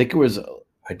it was.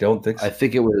 I don't think so. I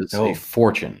think it was a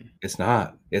fortune. It's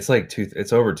not. It's like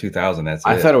it's over 2,000. That's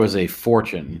I thought it was a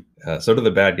fortune. So do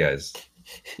the bad guys.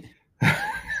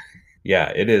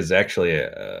 Yeah, it is actually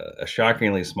a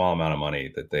shockingly small amount of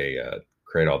money that they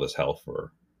create all this health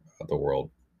for the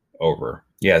world over.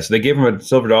 Yeah, so they give him a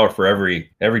silver dollar for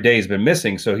every day he's been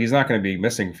missing, so he's not going to be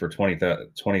missing for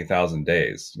 20,000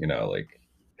 days,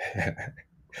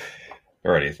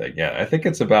 or anything. Yeah, I think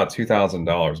it's about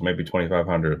 $2,000, maybe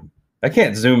 $2,500. I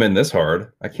can't zoom in this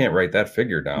hard. I can't write that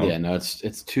figure down. Yeah, no,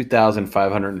 it's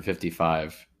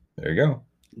 2,555. There you go.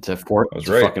 It's a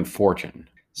fucking fortune.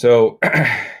 So,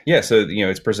 yeah,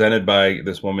 it's presented by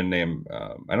this woman named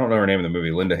I don't know her name in the movie,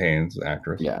 Linda Haynes,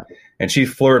 actress. Yeah, and she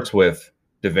flirts with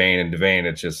Devane, and Devane,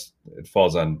 it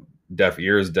falls on deaf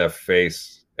ears, deaf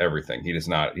face, everything. He does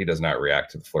not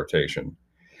react to the flirtation.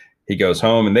 He goes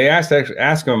home, and they ask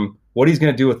him what he's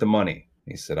going to do with the money.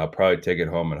 He said, "I'll probably take it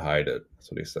home and hide it."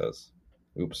 That's what he says.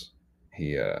 Oops.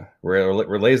 He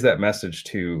relays that message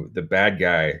to the bad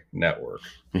guy network.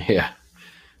 Yeah.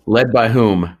 Led by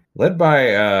whom? Led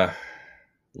by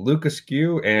Lucas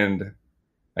Q, and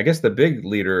I guess the big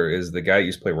leader is the guy who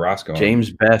used to play Roscoe.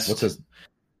 James Best. What's his?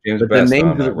 James Best.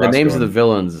 The names of the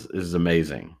villains is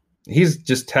amazing. He's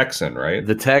just Texan, right?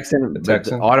 The Texan.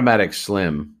 The Automatic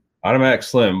Slim. Automatic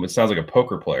Slim. It sounds like a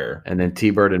poker player. And then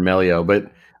T-Bird and Melio.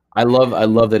 But I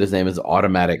love that his name is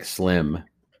Automatic Slim.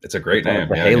 It's a great name.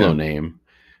 The Halo name.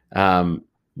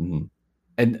 Mm-hmm.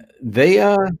 And they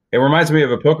it reminds me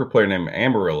of a poker player named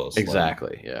Amarillo Slim.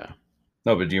 Exactly, yeah.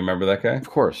 No, but do you remember that guy? Of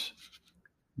course.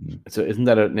 So isn't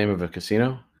that a name of a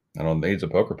casino? I don't think he's a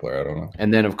poker player. I don't know.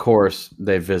 And then of course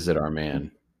they visit our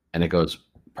man and it goes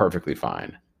perfectly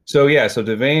fine. So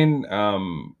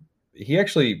Devane, he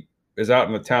actually is out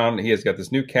in the town. He has got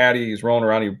this new caddy. He's rolling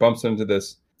around. He bumps into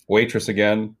this waitress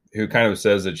again, who kind of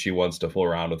says that she wants to fool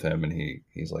around with him, and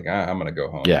he's like, I'm going to go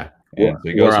home. Yeah, and so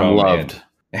he goes where I'm home loved.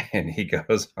 and he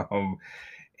goes home,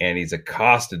 and he's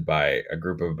accosted by a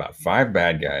group of about 5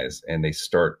 bad guys, and they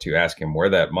start to ask him where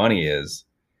that money is,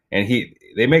 and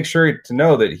they make sure to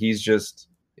know that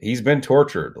he's been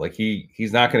tortured. Like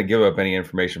he's not going to give up any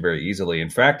information very easily. In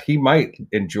fact, he might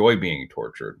enjoy being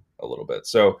tortured a little bit.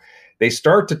 So they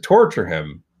start to torture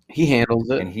him. He handles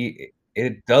it, and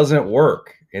it doesn't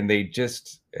work. And they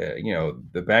just,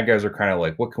 the bad guys are kind of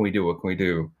like, what can we do? What can we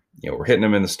do? We're hitting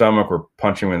him in the stomach. We're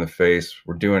punching him in the face.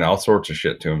 We're doing all sorts of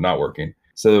shit to him, not working.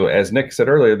 So as Nick said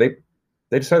earlier, they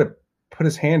decided to put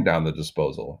his hand down the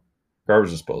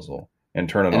garbage disposal, and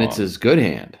turn it on. And it's his good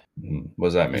hand. Mm-hmm. What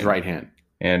does that mean? His right hand.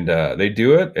 And they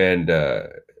do it, and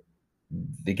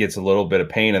he gets a little bit of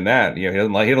pain in that. He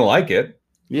doesn't like it.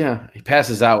 Yeah, he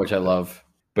passes out, which I love.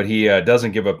 But he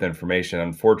doesn't give up the information.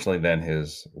 Unfortunately, then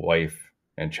his wife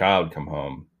and child come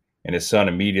home, and his son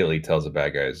immediately tells the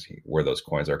bad guys where those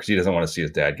coins are, because he doesn't want to see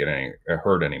his dad get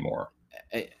hurt anymore.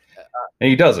 And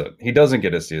he doesn't. He doesn't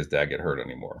get to see his dad get hurt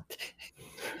anymore.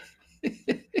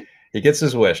 He gets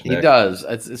his wish, Nick. He does.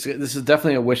 This is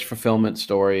definitely a wish fulfillment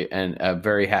story, and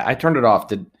I turned it off.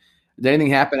 Did anything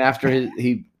happen after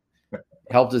he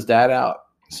helped his dad out?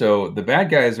 So the bad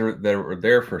guys that were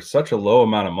there for such a low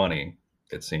amount of money,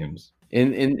 it seems.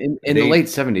 In the late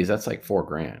 70s, that's like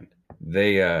 $4,000.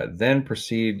 They then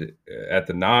proceed at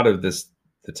the nod of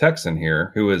the Texan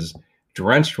here, who is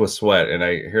drenched with sweat. And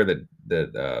I hear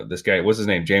that this guy, what's his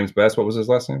name? James Best. What was his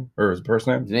last name or his first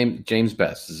name? His name James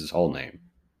Best is his whole name.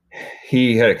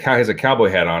 He has a cowboy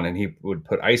hat on, and he would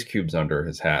put ice cubes under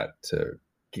his hat to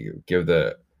give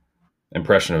the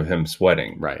impression of him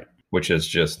sweating. Right. Which is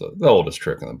just the oldest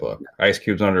trick in the book. Ice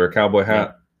cubes under a cowboy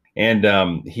hat. Yeah.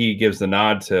 And he gives the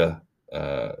nod to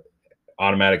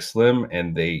Automatic Slim,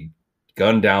 and they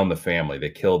gun down the family. They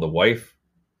kill the wife,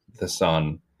 the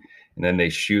son, and then they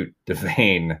shoot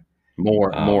Devane.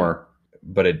 More.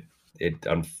 But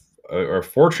it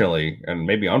fortunately, and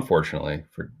maybe unfortunately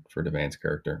for Devane's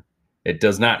character. It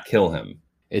does not kill him.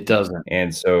 It doesn't.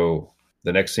 And so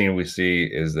the next scene we see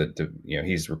is that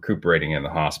he's recuperating in the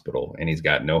hospital and he's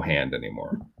got no hand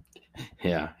anymore.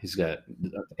 Yeah, he's got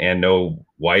and no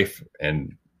wife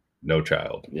and no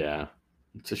child. Yeah,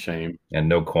 it's a shame. And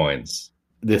no coins.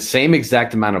 The same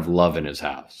exact amount of love in his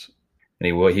house. And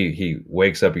he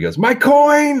wakes up. He goes, "My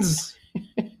coins!"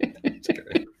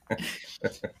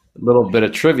 Little bit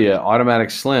of trivia: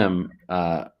 Automatic Slim,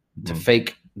 to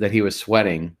fake that he was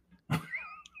sweating,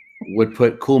 would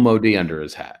put Kool Moe Dee under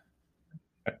his hat.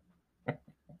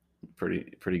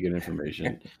 Pretty good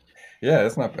information. Yeah,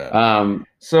 that's not bad.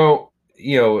 So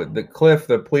the Cliff,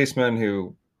 the policeman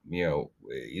who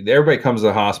everybody comes to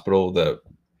the hospital.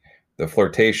 The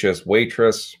flirtatious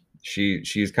waitress,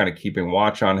 she's kind of keeping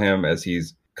watch on him as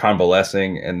he's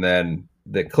convalescing, and then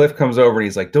the Cliff comes over and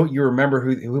he's like, "Don't you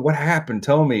remember what happened?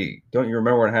 Tell me, don't you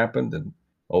remember what happened?" And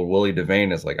old Willie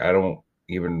Devane is like, "I don't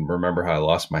even remember how I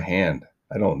lost my hand.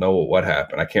 I don't know what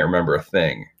happened. I can't remember a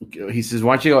thing." He says,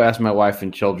 "Why don't you go ask my wife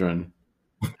and children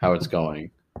how it's going?"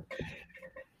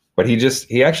 But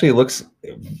he actually looks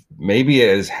maybe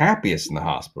at his happiest in the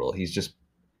hospital. He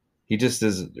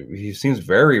seems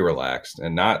very relaxed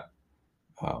and not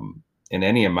in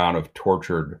any amount of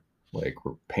tortured like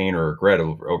pain or regret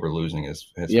over losing his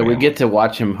family. We get to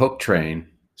watch him hook train.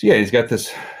 So yeah, he's got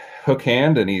this hook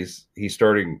hand and he's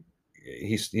trying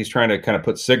to kind of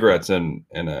put cigarettes in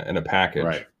a package.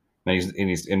 Right.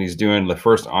 And he's doing the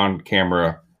first on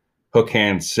camera hook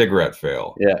hand cigarette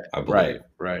fail. Yeah. I believe.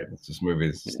 Right. It's this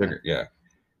movie's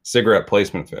cigarette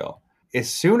placement fail. As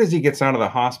soon as he gets out of the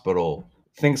hospital,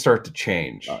 things start to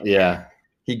change.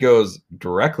 He goes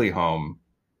directly home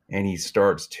and he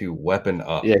starts to weapon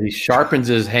up. Yeah, he sharpens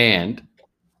his hand.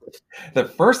 The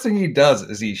first thing he does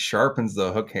is he sharpens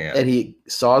the hook hand. And he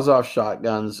saws off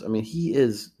shotguns. I mean, he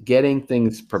is getting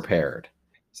things prepared.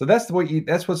 So that's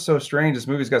what's so strange. This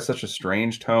movie's got such a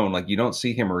strange tone. Like, you don't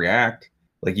see him react.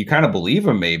 Like, you kind of believe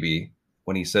him maybe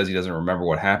when he says he doesn't remember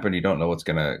what happened. You don't know what's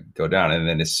going to go down. And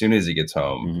then as soon as he gets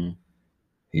home,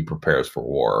 he prepares for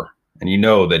war. And you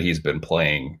know that he's been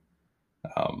playing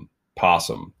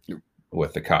possum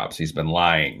with the cops. He's been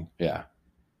lying. Yeah.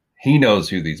 He knows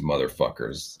who these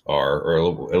motherfuckers are,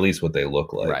 or at least what they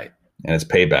look like. Right. And it's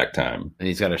payback time. And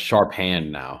he's got a sharp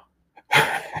hand now.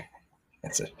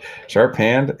 It's a sharp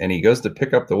hand. And he goes to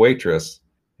pick up the waitress.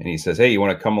 And he says, "Hey, you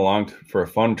want to come along for a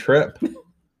fun trip?"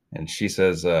 And she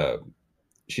says,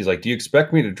 she's like, "Do you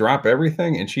expect me to drop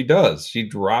everything?" And she does. She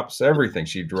drops everything.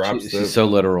 She's so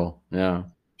literal. Yeah.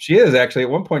 She is actually.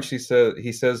 At one point, he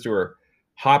says to her,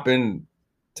 "Hop in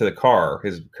to the car,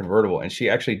 his convertible," and she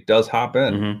actually does hop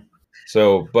in. Mm-hmm.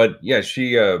 So, but yeah,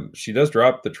 she does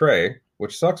drop the tray,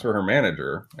 which sucks for her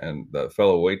manager and the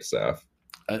fellow wait staff.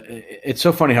 It's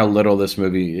so funny how little this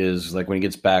movie is. Like when he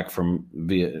gets back from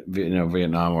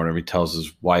Vietnam or whatever, he tells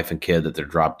his wife and kid that they're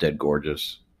drop dead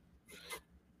gorgeous.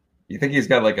 You think he's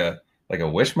got like a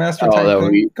Wishmaster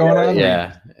type thing going on?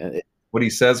 Yeah. What he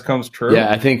says comes true.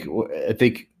 Yeah, I think.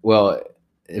 Well,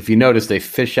 if you notice, they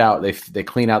fish out, they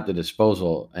clean out the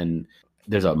disposal, and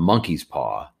there's a monkey's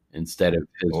paw instead of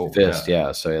his fist.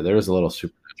 Yeah. So yeah, there is a little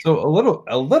super. So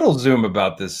a little zoom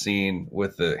about this scene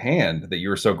with the hand that you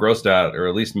were so grossed out, or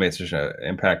at least made such an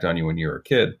impact on you when you were a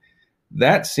kid.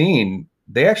 That scene,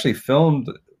 they actually filmed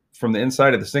from the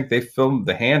inside of the sink. They filmed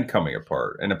the hand coming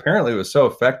apart, and apparently it was so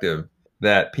effective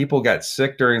that people got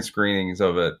sick during screenings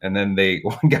of it. And then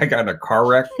one guy got in a car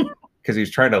wreck because he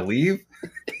was trying to leave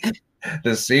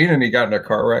the scene, and he got in a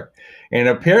car wreck. And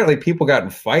apparently people got in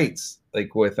fights,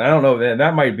 like with, I don't know,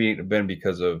 that might have been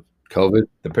because of COVID,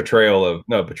 the portrayal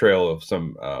of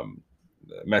some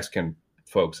Mexican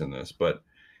folks in this. But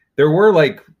there were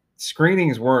like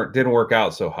screenings didn't work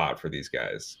out so hot for these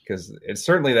guys, because it's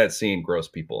certainly that scene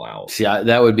grossed people out. See,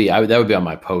 that would be on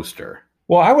my poster.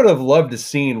 Well, I would have loved to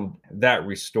seen that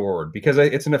restored, because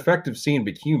it's an effective scene.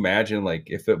 But can you imagine, like,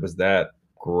 if it was that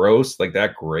gross, like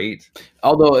that great?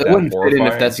 Although it wouldn't fit in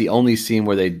if that's the only scene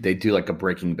where they do like a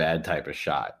Breaking Bad type of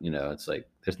shot. It's like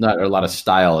there's not a lot of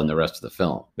style in the rest of the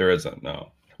film. There isn't,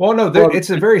 no. Well, no, it's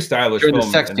a very stylish film. The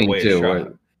sex in scene the way too, it's shot.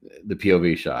 where the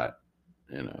POV shot.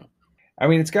 I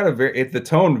mean, it's got the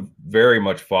tone very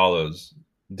much follows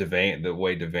Devane, the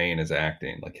way Devane is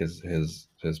acting, like his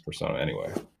persona.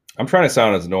 Anyway, I'm trying to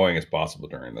sound as annoying as possible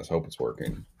during this. Hope it's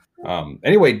working.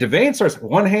 Anyway, Devane starts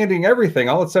one-handing everything.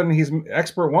 All of a sudden, he's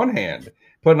expert one-hand,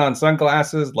 putting on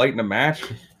sunglasses, lighting a match.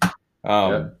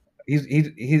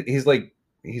 He's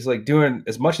like doing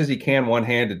as much as he can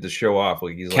one-handed to show off.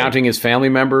 Like he's counting his family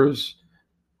members.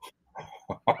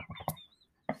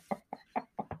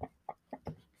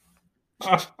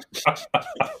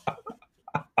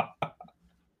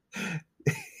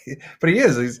 but he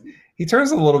is. He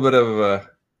turns a little bit of a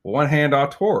one hand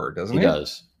auteur, doesn't he?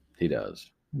 He does.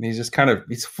 And he's just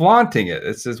he's flaunting it.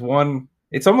 It's his one.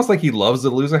 It's almost like he loves to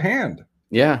lose a hand.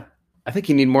 Yeah, I think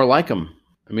you need more like him.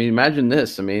 I mean, imagine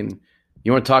this. I mean,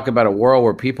 you want to talk about a world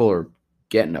where people are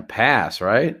getting a pass,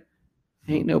 right?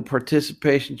 Ain't no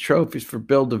participation trophies for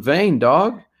Bill Devane,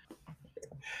 dog.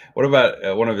 What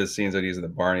about one of his scenes that he's in the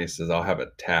bar and he says, "I'll have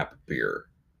a tap beer."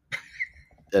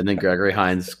 And then Gregory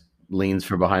Hines leans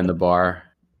from behind the bar.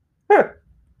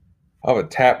 I'll have a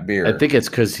tap beer. I think it's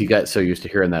because he got so used to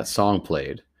hearing that song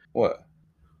played. What?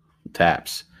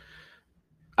 Taps.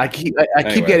 I keep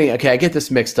getting okay. I get this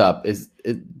mixed up.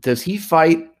 Does he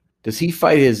fight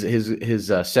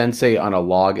his sensei on a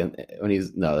log? And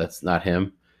when that's not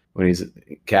him. When he's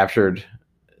captured,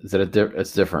 is it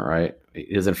it's different, right?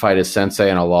 He doesn't fight his sensei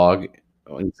on a log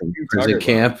when he's in prison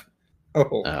camp.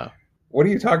 Oh, what are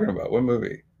you talking about? What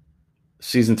movie?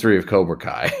 Season 3 of Cobra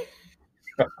Kai.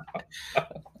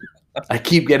 I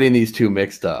keep getting these two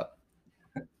mixed up.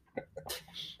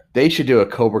 They should do a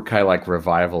Cobra Kai like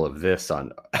revival of this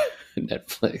on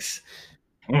Netflix.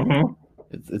 Mm-hmm.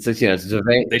 It's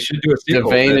Devane. They should do a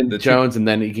sequel. Devane and Jones, and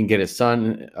then he can get his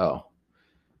son.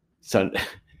 Son.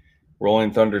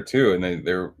 Rolling Thunder 2, and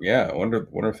they're I wonder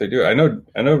if they do. I know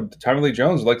Tommy Lee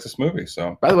Jones likes this movie.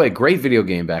 So, by the way, great video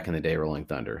game back in the day, Rolling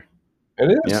Thunder.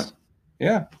 It is.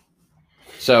 Yeah.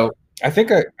 So I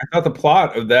thought the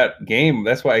plot of that game.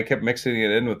 That's why I kept mixing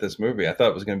it in with this movie. I thought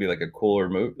it was going to be like a cooler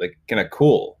movie, like kind of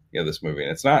cool. This movie, and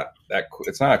it's not that.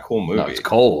 It's not a cool movie. No, it's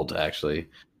cold, actually.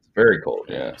 It's very cold.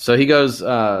 Yeah. So he goes.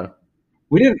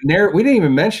 We didn't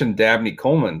even mention Dabney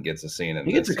Coleman gets a scene in.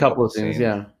 He gets a couple of scenes,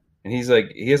 yeah. And he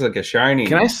has like a shiny.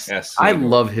 I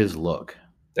love his look.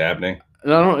 Dabney.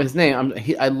 No, his name.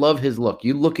 I love his look.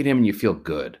 You look at him and you feel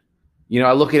good.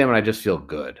 I look at him and I just feel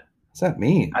good. What's that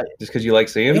mean? Just because you like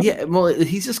seeing him? Yeah. Well,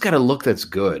 he's just got a look that's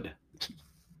good.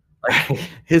 Like,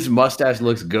 his mustache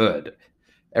looks good.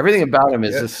 Everything about him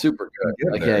is just super good.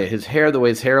 Like his hair, the way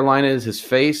his hairline is, his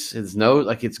face, his nose,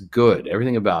 like it's good.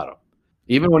 Everything about him.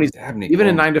 Even when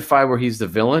in 9 to 5 where he's the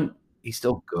villain, he's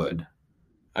still good.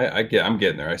 I'm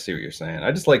getting there. I see what you're saying.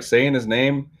 I just like saying his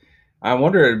name. I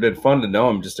wonder it'd been fun to know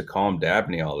him just to call him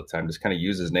Dabney all the time. Just kind of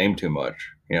use his name too much.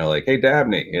 Like, hey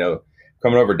Dabney,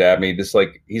 coming over Dabney. Just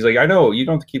like he's like, I know you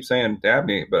don't have to keep saying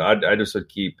Dabney, but I just would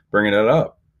keep bringing it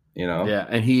up. Yeah,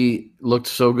 and he looked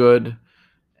so good.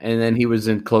 And then he was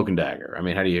in Cloak and Dagger. I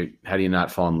mean, how do you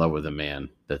not fall in love with a man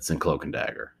that's in Cloak and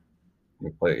Dagger?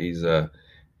 He's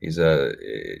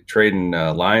trading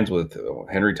lines with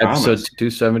Henry Thomas. Episode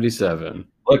 277.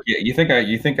 Look, you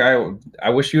think I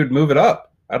wish you would move it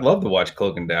up. I'd love to watch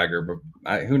Cloak and Dagger,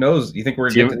 but who knows? You think we're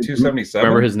gonna get to 277?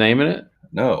 Remember his name in it?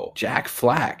 No, Jack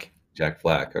Flack. Jack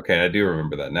Flack. Okay, I do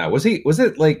remember that now. Was he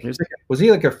like an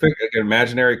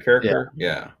imaginary character?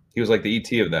 Yeah, he was like the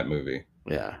ET of that movie.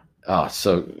 Yeah. Oh,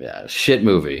 so shit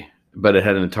movie, but it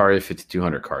had an Atari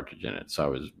 5200 cartridge in it, so I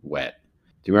was wet.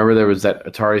 Do you remember there was that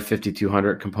Atari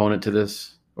 5200 component to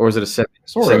this, or was it a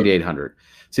 7800?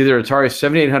 It's either Atari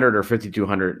 7800 or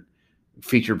 5200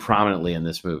 featured prominently in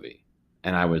this movie,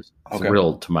 and I was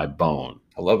thrilled to my bone.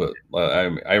 I love it.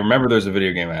 I remember there's a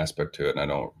video game aspect to it, and I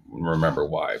don't remember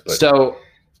why. But so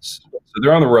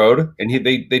they're on the road, and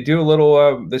they do a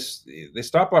little. They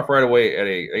stop off right away at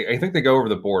I think they go over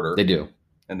the border. They do.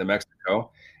 Into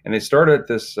Mexico, and they start at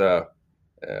this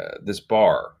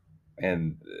bar,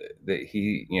 and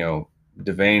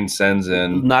Devane sends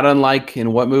in, not unlike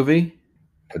in what movie?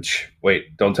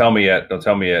 Wait, don't tell me yet.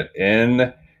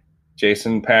 In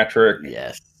Jason Patrick.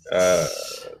 Yes.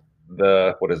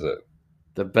 What is it?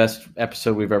 The best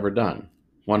episode we've ever done.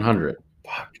 100.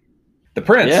 Fuck. The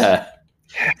Prince. Yeah.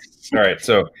 All right.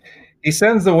 So he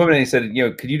sends the woman and he said,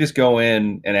 could you just go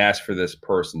in and ask for this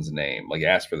person's name? Like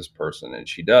ask for this person. And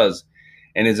she does,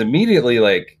 and is immediately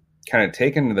like kind of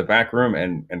taken to the back room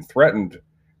and threatened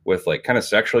with like kind of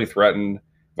sexually threatened,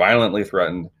 violently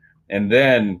threatened. And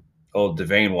then old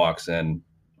Devane walks in,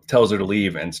 tells her to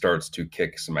leave, and starts to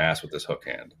kick some ass with his hook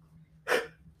hand.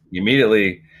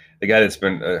 Immediately, the guy that's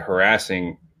been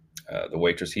harassing the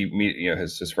waitress,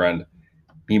 his friend,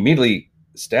 he immediately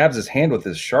stabs his hand with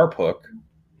his sharp hook.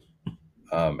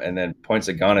 And then points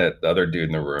a gun at the other dude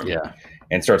in the room,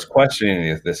 and starts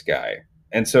questioning this guy.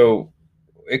 And so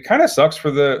it kind of sucks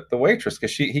for the waitress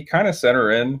because he kind of sent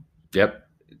her in,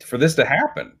 for this to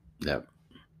happen. Yep,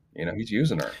 he's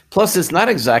using her. Plus, it's not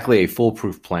exactly a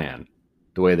foolproof plan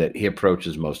the way that he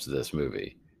approaches most of this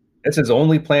movie. That's his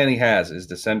only plan he has, is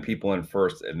to send people in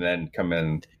first and then come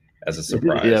in as a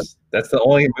surprise. That's the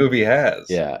only move he has.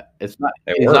 Yeah, it's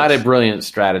not a brilliant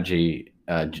strategy.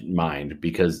 mind,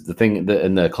 because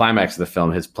in the climax of the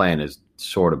film, his plan is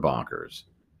sort of bonkers.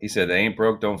 He said, "They ain't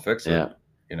broke, don't fix it." Yeah,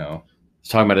 you know. He's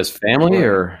talking about his family,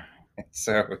 or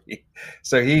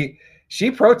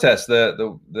She protests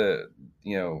the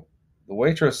the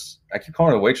waitress. I keep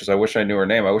calling her the waitress. I wish I knew her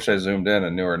name. I wish I zoomed in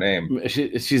and knew her name.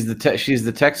 She's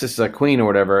the Texas queen or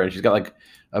whatever, and she's got like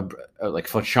a like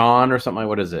Flashawn or something.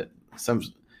 What is it?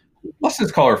 Let's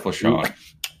just call her Flashawn.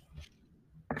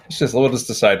 We'll just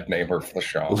decide to name her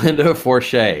Flashawn. Linda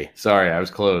Forche. Sorry, I was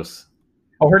close.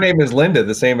 Oh, her name is Linda,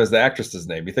 the same as the actress's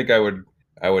name. You think I would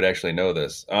actually know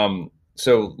this?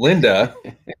 So Linda,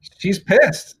 she's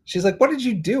pissed. She's like, "What did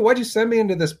you do? Why'd you send me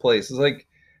into this place?" It's like,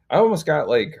 I almost got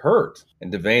like hurt.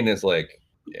 And Devane is like,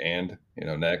 and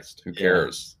next, who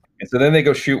cares? Yeah. And so then they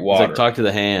go shoot water. It's like, talk to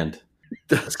the hand.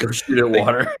 Let's go shoot at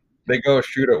water. They go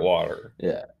shoot at water.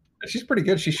 Yeah. And she's pretty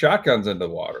good. She shotguns into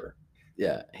water.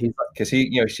 Yeah. Because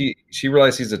she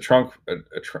realized he's a trunk.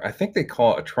 I think they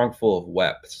call it a trunk full of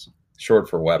weapons, short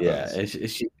for weapons.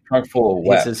 Yeah. Trunk full of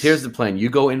weapons. He says, "Here's the plan. You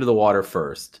go into the water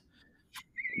first,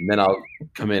 and then I'll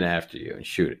come in after you and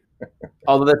shoot it."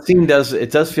 Although that scene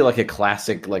does feel like a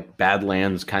classic, like,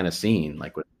 Badlands kind of scene.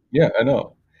 Like, yeah, I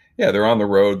know. Yeah, they're on the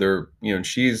road. They're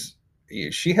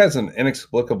she has an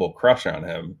inexplicable crush on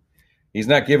him. He's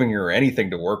not giving her anything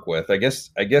to work with. I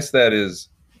guess that is,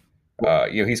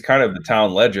 he's kind of the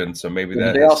town legend. So maybe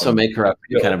that they also make her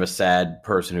kind of a sad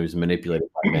person who's manipulated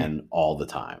by men all the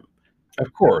time.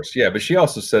 Of course, yeah, but she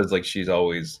also says like she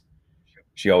always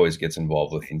gets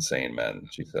involved with insane men.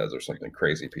 She says, or something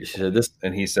crazy people. She said,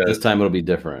 and he says, "This time it'll be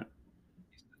different."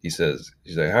 He says,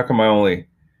 "She's like, how come I only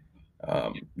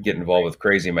get involved with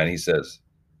crazy men?" He says,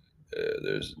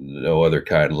 "There's no other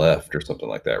kind left," or something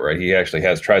like that, right? He actually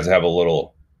tries to have a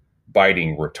little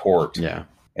biting retort. Yeah.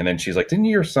 And then she's like, "Didn't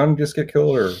your son just get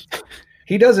killed?" Or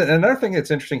he doesn't. And another thing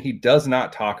that's interesting, he does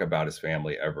not talk about his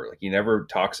family ever. Like, he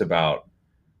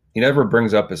never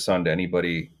brings up his son to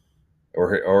anybody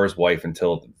or his wife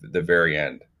until the very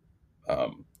end.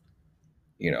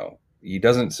 He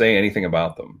doesn't say anything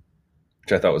about them,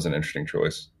 which I thought was an interesting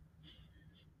choice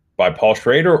by Paul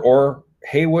Schrader or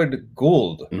Haywood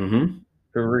Gould, who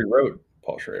rewrote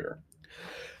Paul Schrader.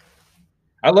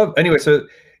 So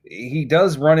he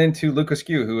does run into Lucas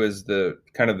Q, who is the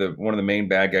one of the main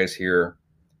bad guys here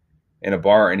in a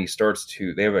bar, and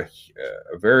they have a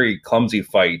very clumsy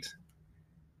fight.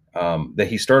 That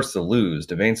he starts to lose.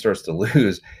 Devane starts to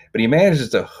lose, but he manages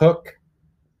to hook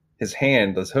his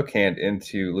hook hand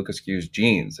into Lucas Q's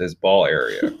jeans, his ball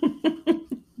area.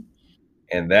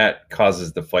 And that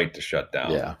causes the fight to shut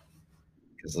down. Yeah.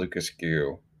 Because Lucas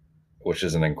Q, which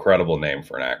is an incredible name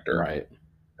for an actor, right,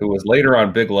 who was later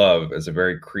on Big Love as a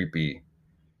very creepy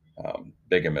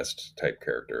bigamist type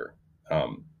character.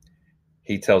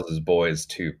 He tells his boys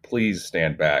to please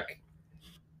stand back.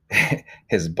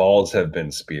 His balls have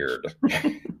been speared.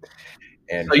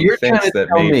 And so you're trying to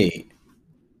tell me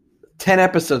 10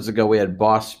 episodes ago we had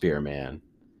Boss Spearman,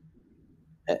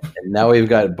 and now we've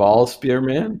got Ball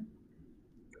Spearman?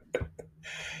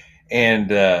 And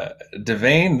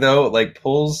Devane, though, like,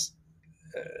 pulls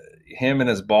him and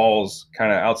his balls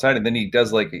kind of outside, and then he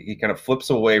does, like, he kind of flips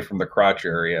away from the crotch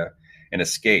area and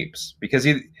escapes, because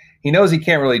he knows he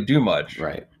can't really do much.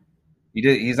 Right.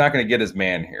 He's not going to get his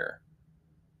man here.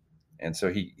 And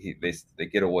so they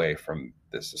get away from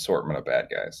this assortment of bad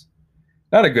guys.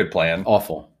 Not a good plan.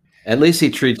 Awful. At least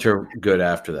he treats her good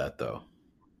after that, though.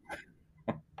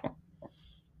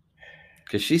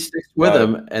 Because she sticks with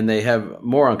him, and they have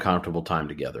more uncomfortable time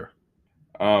together.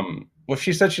 Well,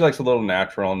 she said she likes a little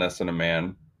naturalness in a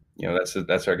man.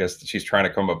 That's I guess she's trying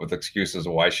to come up with excuses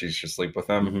of why she should sleep with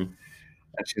him. Mm-hmm.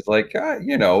 And she's like, I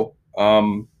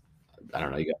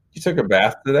don't know. You took a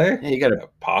bath today? Yeah, you got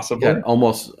possibly. You got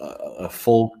almost a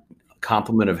full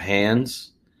complement of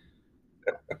hands.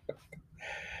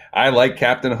 I like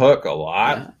Captain Hook a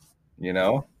lot.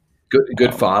 Yeah.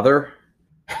 Good father.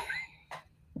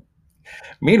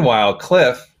 Meanwhile,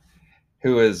 Cliff,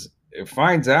 who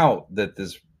finds out that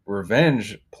this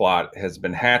revenge plot has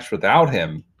been hatched without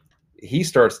him, he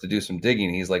starts to do some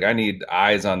digging. He's like, I need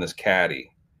eyes on this caddy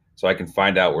so I can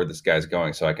find out where this guy's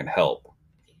going so I can help.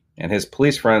 And his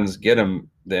police friends get him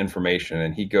the information,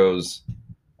 and he goes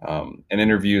and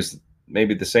interviews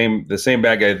maybe the same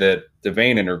bad guy that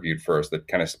Devane interviewed first, that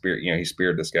kind of he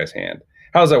speared this guy's hand.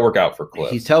 How does that work out for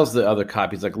Cliff? He tells the other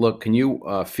cop, he's like, look, can you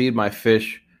feed my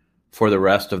fish for the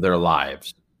rest of their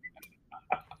lives?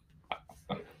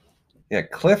 Yeah,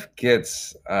 Cliff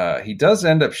he does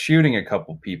end up shooting a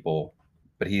couple people,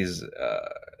 but he's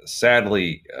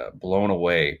sadly blown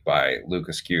away by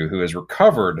Lucas Q, who has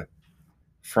recovered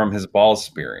from his ball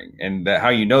spearing. And how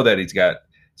you know that, he's got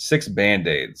 6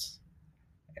 Band-Aids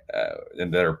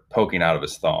and that are poking out of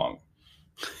his thong.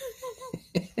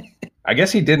 I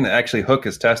guess he didn't actually hook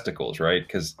his testicles, right?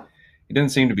 Because he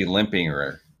didn't seem to be limping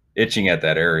or itching at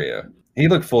that area. He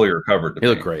looked fully recovered. He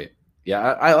looked great. Yeah,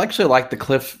 I actually like the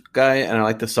Cliff guy, and I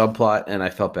like the subplot, and I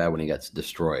felt bad when he got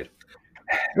destroyed.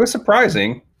 It was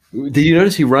surprising. Did you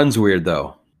notice he runs weird,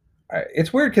 though?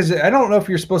 It's weird because I don't know if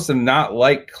you're supposed to not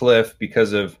like Cliff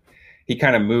because of he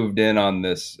kind of moved in on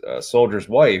this soldier's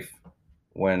wife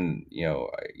when,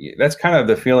 that's kind of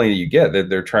the feeling that you get, that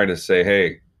they're trying to say,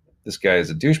 hey, this guy is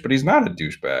a douche, but he's not a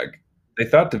douchebag. They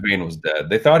thought Devane was dead.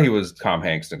 They thought he was Tom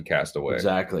Hanks in Castaway.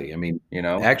 Exactly. I mean,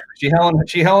 actually,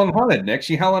 she Helen hunted, Nick.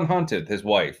 She Helen hunted his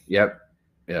wife. Yep.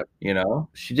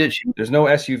 She did. There's no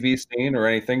SUV scene or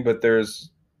anything, but there's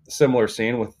a similar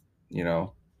scene with,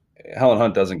 Helen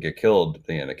Hunt doesn't get killed at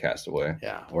the end of Castaway.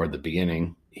 Yeah, or at the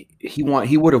beginning. He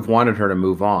would have wanted her to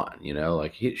move on.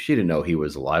 She didn't know he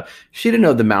was alive. She didn't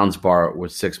know the Mounds Bar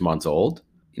was 6 months old.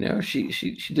 She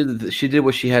did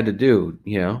what she had to do.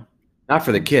 Not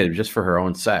for the kid, just for her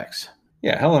own sex.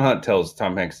 Yeah, Helen Hunt tells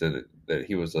Tom Hanks that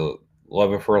he was a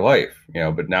love of her life.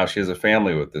 But now she has a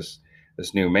family with this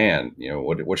new man.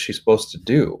 What's she supposed to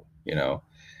do?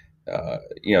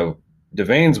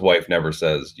 Devane's wife never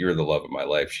says you're the love of my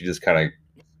life. She just kind of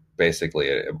basically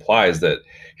implies that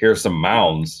here's some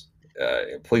mounds.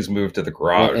 Please move to the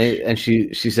garage. And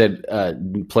she said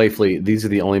playfully, "These are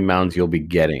the only mounds you'll be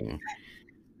getting."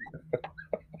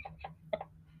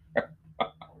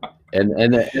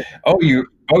 and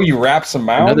you wrap some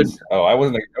mounds. I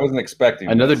wasn't expecting.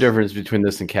 Another difference between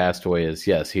this and Castaway is,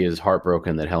 yes, he is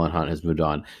heartbroken that Helen Hunt has moved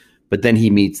on, but then he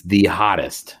meets the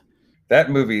hottest. That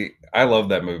movie, I love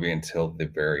that movie until the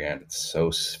very end. It's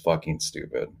so fucking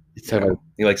stupid. He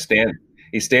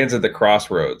stands at the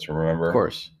crossroads. Remember, of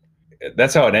course,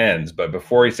 that's how it ends. But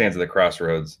before he stands at the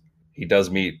crossroads, he does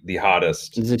meet the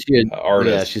hottest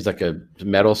artist. Yeah, she's like a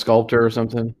metal sculptor or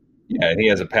something. Yeah, and he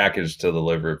has a package to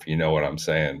deliver, if you know what I'm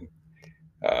saying,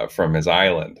 from his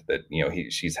island that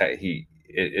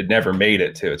it never made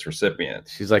it to its recipient.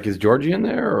 She's like, is Georgie in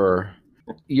there or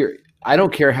I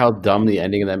don't care how dumb the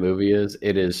ending of that movie is.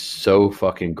 It is so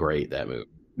fucking great, that movie.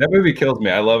 That movie kills me.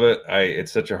 I love it.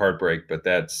 It's such a heartbreak, but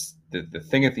that's the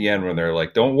thing at the end when they're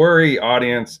like, don't worry,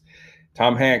 audience.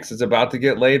 Tom Hanks is about to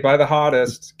get laid by the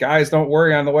hottest. Guys, don't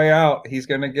worry on the way out. He's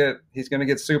gonna get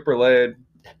super laid.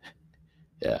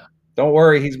 Yeah. Don't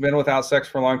worry, he's been without sex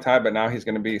for a long time, but now he's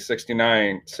gonna be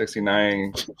 69.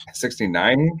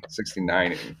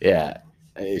 Yeah.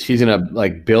 She's gonna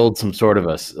build some sort of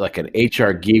an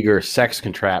H.R. Giger sex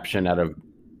contraption out of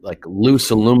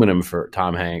loose aluminum for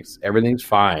Tom Hanks. Everything's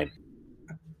fine.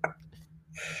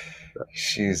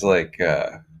 She's like,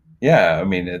 yeah, I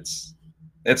mean, it's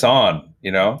on,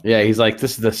 Yeah, he's like,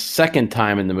 this is the second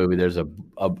time in the movie there's a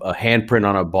handprint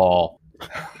on a ball.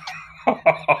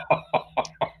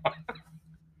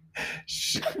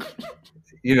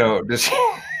 Just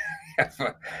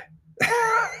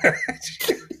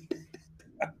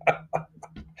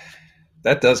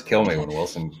that does kill me when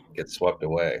Wilson gets swept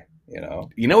away.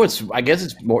 I guess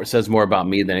it says more about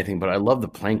me than anything, but I love the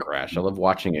plane crash. I love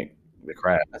watching it. The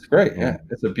crash. That's great. Yeah,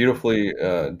 it's a beautifully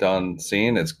done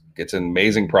scene. It's an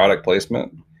amazing product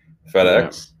placement.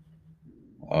 FedEx.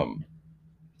 Yeah.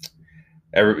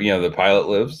 The pilot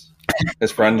lives.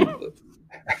 His friend,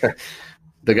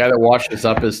 the guy that washed us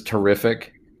up, is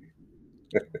terrific.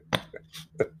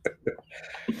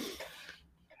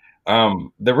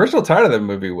 The original title of the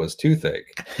movie was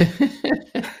Toothache.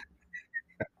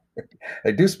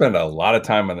 They do spend a lot of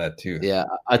time on that tooth. Yeah,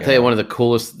 I'll tell you, one of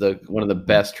the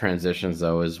best transitions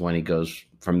though is when he goes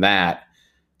from that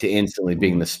to instantly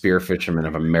being the spear fisherman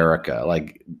of America.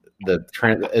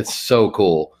 It's so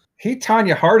cool. He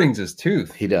Tanya Harding's his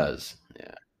tooth. He does.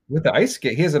 Yeah, with the ice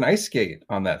skate. He has an ice skate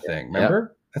on that thing.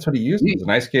 Remember? Yep. That's what he uses. An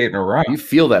ice skate and a rock. You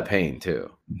feel that pain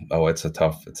too. Oh, it's a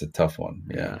tough one.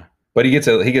 Yeah. But he gets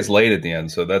laid at the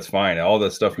end, so that's fine. All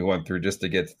the stuff we went through just to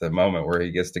get to the moment where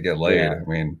he gets to get laid. Yeah. I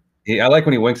mean, I like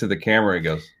when he winks at the camera. He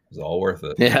goes, "It's all worth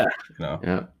it." Yeah.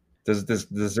 Yeah. Does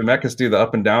Zemeckis do the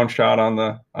up and down shot on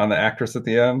the actress at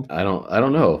the end? I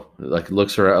don't know.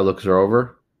 Looks her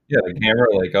over. Yeah, the camera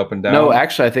up and down. No,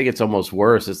 actually, I think it's almost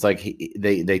worse. It's like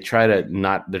they try to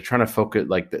not. They're trying to focus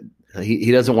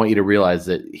he doesn't want you to realize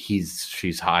that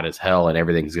she's hot as hell and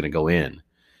everything's going to go in.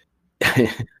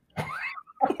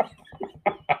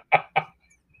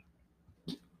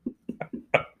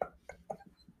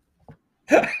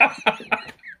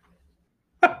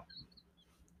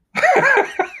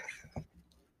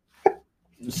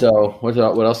 So what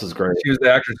else is great?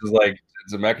 The actress was like,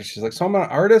 Zemeckis. She's like, so I'm an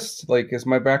artist. Like, is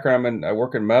my background? I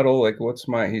work in metal. Like, what's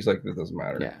my? He's like, it doesn't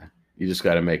matter. Yeah, you just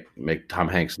got to make Tom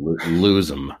Hanks lose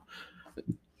him.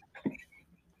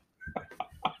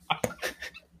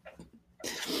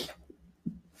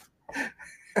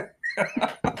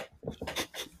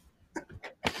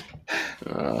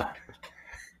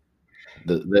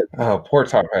 Poor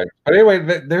Tom Hanks. But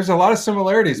anyway, there's a lot of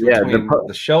similarities between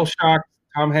the shell shock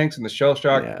Tom Hanks and the shell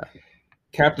shock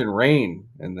Captain Rain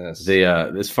in this.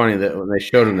 It's funny that when they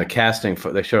showed him the casting,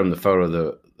 they showed him the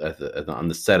photo of on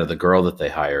the set of the girl that they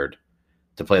hired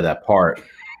to play that part.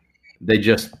 They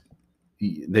just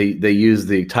they used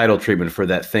the title treatment for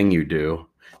That Thing You Do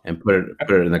and put it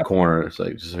in the corner. It's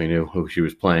like just so we knew who she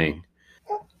was playing.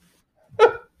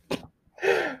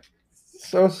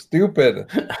 So stupid.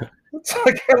 It's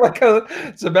like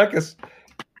Zemeckis.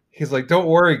 He's like, don't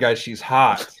worry, guys, she's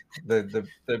hot. The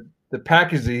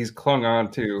package that he's clung on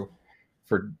to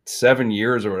for 7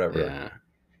 years or whatever.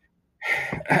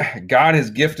 Yeah. God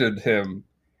has gifted him.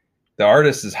 The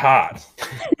artist is hot.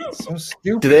 It's so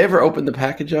stupid. Do they ever open the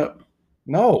package up?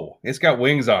 No, it's got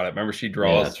wings on it. Remember, she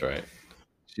draws. Yeah, that's right.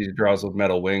 She draws with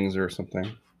metal wings or something.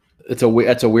 That's a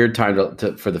weird time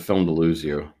for the film to lose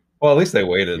you. Well, at least they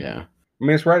waited. Yeah. I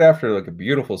mean, it's right after like a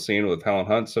beautiful scene with Helen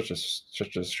Hunt, such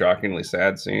a shockingly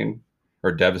sad scene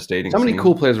or devastating. Somebody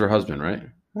cool plays her husband, right?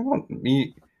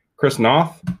 Chris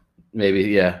Noth? Maybe,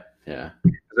 yeah. Is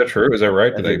that true? Is that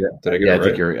right? Did I get it right? I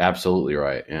think you're absolutely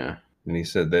right. Yeah. And he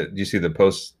said that. Do you see the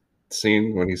post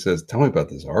scene when he says, "Tell me about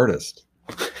this artist"?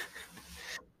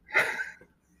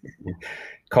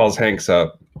 Calls Hanks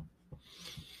up.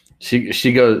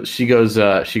 She goes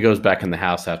back in the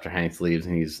house after Hanks leaves,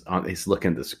 and he's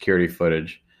looking at the security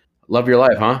footage. Love your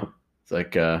life, huh? It's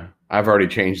like I've already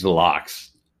changed the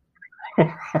locks.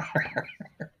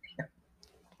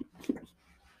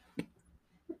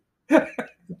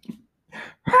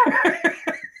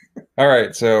 All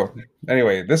right. So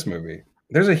anyway, this movie.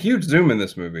 There's a huge zoom in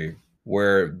this movie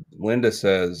where Linda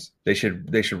says they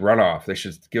should run off. They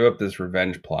should give up this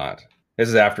revenge plot. This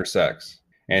is after sex,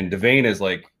 and Devane is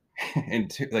like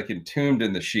entombed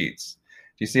in the sheets.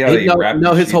 Do you see how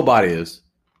his whole body is?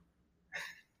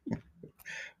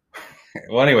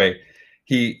 Well, anyway,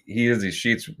 he has these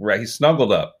sheets. Right, he's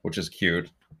snuggled up, which is cute,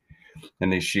 in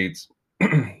these sheets.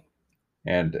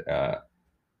 And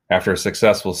after a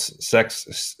successful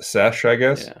sex sesh, I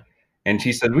guess. Yeah. And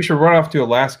she said, "We should run off to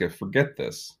Alaska. Forget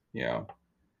this, you know."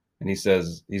 And he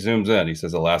zooms in. He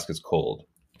says, "Alaska's cold."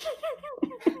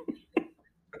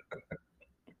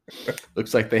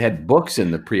 Looks like they had books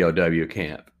in the pre-OW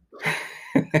camp.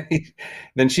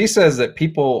 Then she says that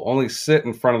people only sit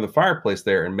in front of the fireplace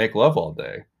there and make love all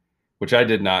day, which I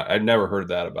did not. I'd never heard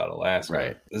that about Alaska.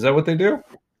 Right? Is that what they do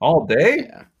all day?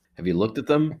 Yeah. Have you looked at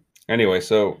them? Anyway,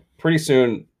 so pretty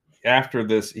soon after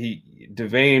this,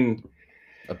 Devane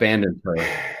abandons her.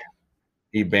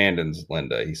 He abandons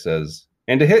Linda. He says,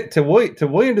 and to William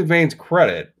Devane's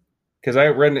credit, because I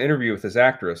read an interview with this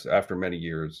actress after many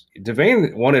years,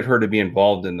 Devane wanted her to be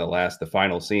involved in the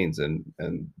final scenes, and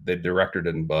the director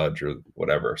didn't budge or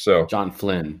whatever. So John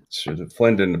Flynn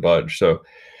didn't budge. So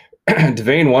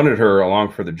Devane wanted her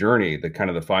along for the journey, the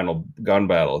kind of the final gun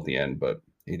battle at the end, but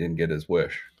he didn't get his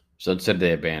wish. So instead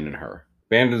they abandon her.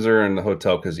 Abandons her in the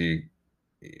hotel because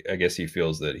I guess he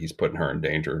feels that he's putting her in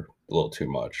danger a little too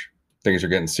much. Things are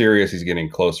getting serious. He's getting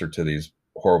closer to these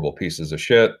horrible pieces of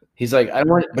shit. He's like, I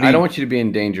don't want you to be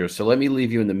in danger, so let me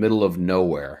leave you in the middle of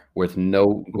nowhere with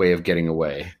no way of getting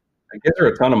away. He gives her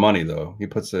a ton of money, though. He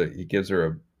gives her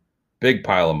a big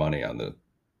pile of money on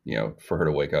for her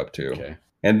to wake up to. Okay.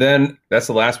 And then that's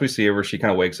the last we see of her. She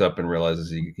kind of wakes up and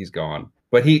realizes he's gone.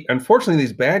 But unfortunately,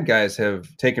 these bad guys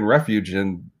have taken refuge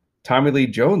in Tommy Lee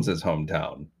Jones's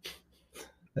hometown.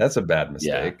 That's a bad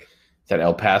mistake. Yeah. Is that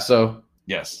El Paso?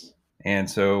 Yes. And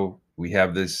so we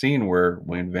have this scene where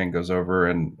William Devane goes over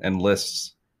and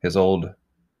enlists his old,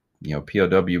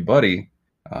 POW buddy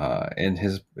in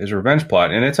his revenge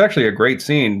plot. And it's actually a great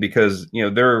scene because,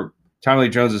 Tommy Lee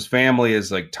Jones's family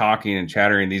is like talking and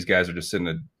chattering. These guys are just sitting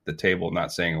at the table,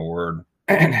 not saying a word.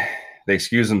 And they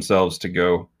excuse themselves to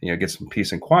go, get some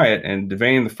peace and quiet. And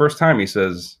Devane, the first time he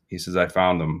says, "I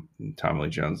found them." And Tommy Lee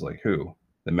Jones like, "Who?"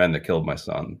 "The men that killed my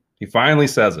son." He finally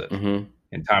says it. Mm-hmm.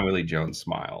 And Tommy Lee Jones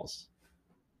smiles.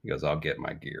 He goes, "I'll get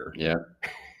my gear." Yeah.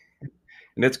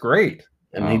 And it's great.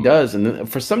 And he does. And then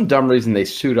for some dumb reason, they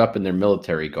suit up in their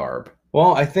military garb.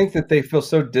 Well, I think that they feel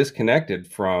so disconnected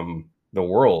from the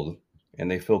world,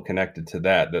 and they feel connected to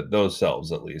those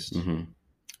selves at least. Mm-hmm.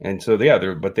 And so, yeah,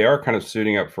 they are kind of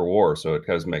suiting up for war. So it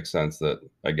does make sense that,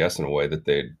 I guess, in a way that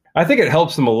I think it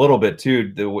helps them a little bit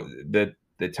too,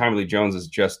 that Tommy Lee Jones is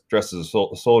just dressed as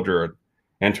a soldier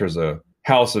enters a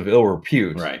house of ill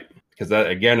repute. Right. Because that,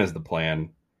 again, is the plan.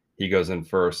 He goes in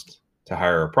first to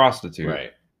hire a prostitute.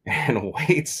 Right. And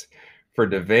waits for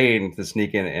Devane to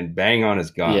sneak in and bang on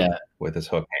his gun with his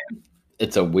hook hand.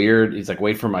 It's a weird. He's like,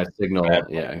 wait for my signal.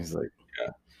 Yeah.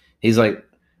 He's like,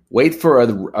 wait for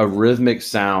a rhythmic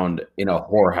sound in a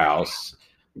whorehouse.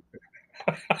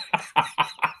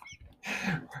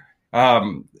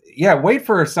 Wait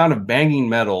for a sound of banging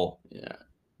metal.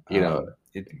 Yeah.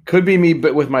 It could be me,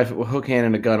 but with my hook hand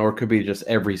and a gun, or it could be just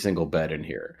every single bed in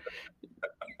here.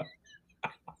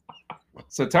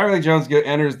 So Tommy Lee Jones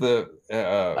enters the.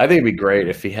 I think it'd be great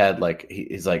if he had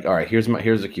he's like, all right, here's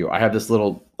the cue. I have this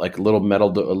little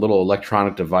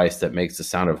electronic device that makes the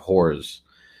sound of whores.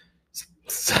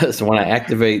 So when I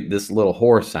activate this little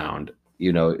whore sound,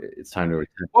 it's time to.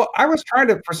 Well,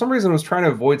 for some reason, I was trying to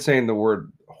avoid saying the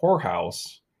word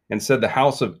whorehouse and said the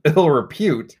house of ill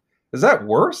repute. Is that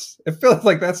worse? It feels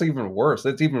like that's even worse.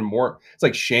 That's even more. It's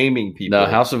like shaming people. No,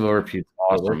 house of ill repute is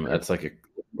awesome. That's it's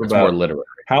more literary.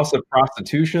 House of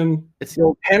prostitution. It's the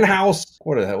old penthouse.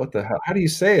 What the hell? How do you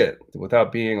say it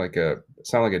without being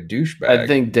sound like a douchebag? I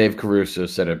think Dave Caruso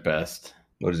said it best.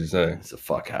 What does he say? It's a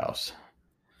fuck house.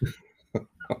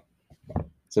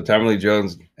 So Tommy Lee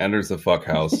Jones enters the fuck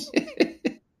house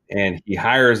and he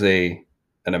hires an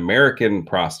American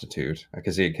prostitute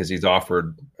because he's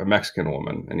offered a Mexican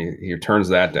woman and he turns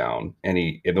that down and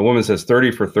the woman says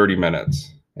 30 for 30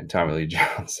 minutes and Tommy Lee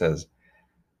Jones says,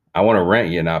 I want to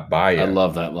rent you, not buy you. I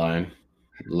love that line.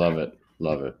 Love it.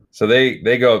 Love it. So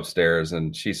they go upstairs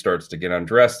and she starts to get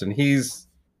undressed and he's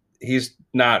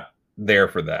not there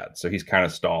for that. So he's kind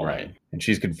of stalling. Right. And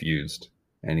she's confused.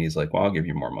 And he's like, well, I'll give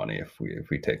you more money if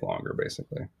we take longer,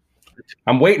 basically.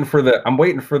 I'm waiting for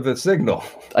the signal.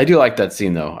 I do like that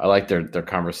scene though. I like their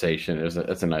conversation.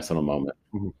 It's a nice little moment.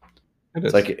 Mm-hmm.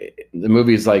 It's like the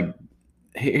movie's like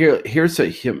here's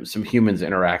some humans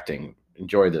interacting.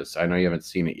 Enjoy this. I know you haven't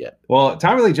seen it yet. Well,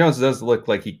 Tommy Lee Jones does look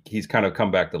like he's kind of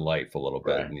come back to life a little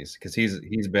bit, right. And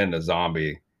he's been a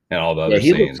zombie and all the other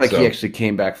he scenes. Looks like he actually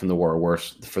came back from the war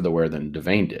worse for the wear than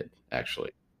Devane did.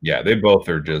 Actually, yeah, they both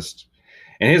are just.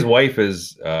 And his wife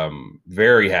is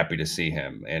very happy to see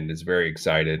him and is very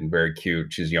excited and very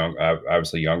cute. She's young,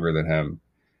 obviously younger than him,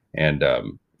 and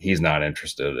he's not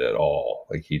interested at all.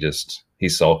 Like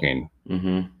he's sulking,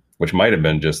 which might have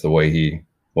been just the way he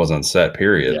was on set.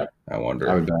 Period. Yeah. I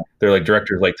wonder. They're like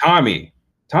directors, like Tommy,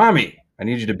 I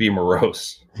need you to be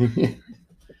morose.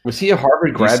 Was he a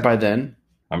Harvard grad by then?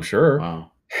 I'm sure.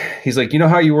 Wow. He's like, you know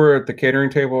how you were at the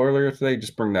catering table earlier today?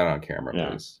 Just bring that on camera,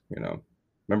 please.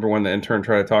 Remember when the intern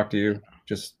tried to talk to you?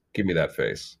 Just give me that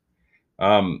face.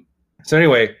 So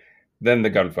anyway, then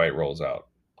the gunfight rolls out,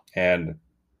 and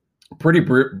pretty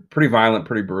violent,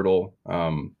 pretty brutal.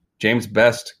 James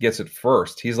Best gets it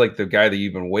first. He's like the guy that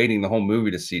you've been waiting the whole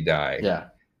movie to see die. Yeah,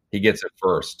 he gets it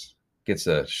first. Gets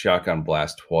a shotgun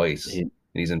blast twice. And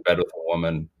he's in bed with a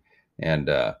woman, and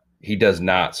he does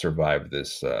not survive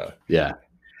this. He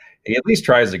at least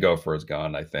tries to go for his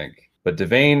gun, I think, but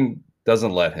Devane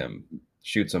doesn't let him.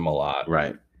 Shoots him a lot.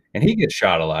 Right. And he gets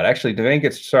shot a lot. Actually, Devane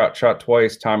gets shot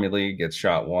twice. Tommy Lee gets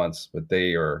shot once, but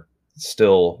they've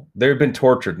been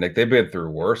tortured, Nick. They've been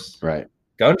through worse. Right.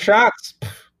 Gunshots?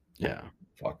 Yeah.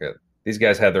 Fuck it. These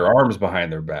guys had their arms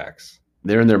behind their backs.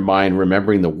 They're in their mind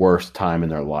remembering the worst time in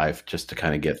their life just to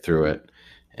kind of get through it.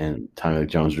 And Tommy Lee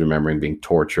Jones remembering being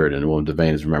tortured, and Willem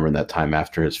Devane is remembering that time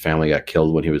after his family got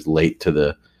killed when he was late to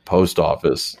the post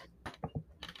office.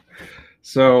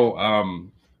 So,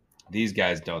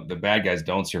 the bad guys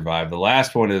don't survive. The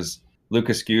last one is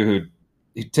Lucas Q, who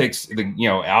he takes the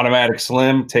automatic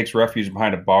slim, takes refuge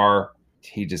behind a bar.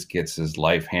 He just gets his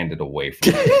life handed away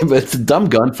from him. But it's a dumb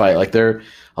gunfight. Like there are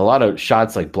a lot of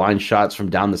shots, like blind shots from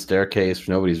down the staircase.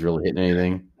 Nobody's really hitting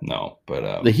anything. No,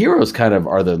 but the heroes kind of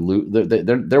are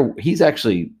they're he's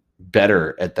actually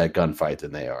better at that gunfight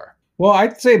than they are. Well,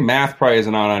 I'd say math probably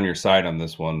isn't on your side on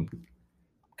this one.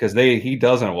 Because he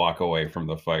doesn't walk away from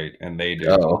the fight, and they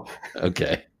do. Oh,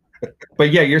 okay.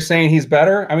 But yeah, you're saying he's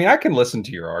better? I mean, I can listen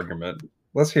to your argument.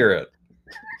 Let's hear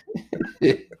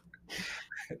it.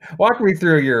 Walk me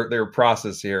through their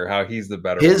process here, how he's the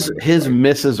better one. His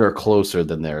misses are closer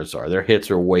than theirs are. Their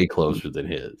hits are way closer than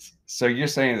his. So you're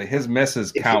saying that his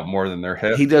misses count more than their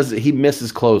hits? He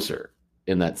misses closer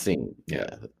in that scene.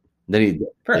 Yeah. Then he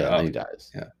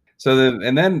dies. Yeah. So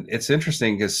then it's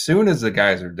interesting because as soon as the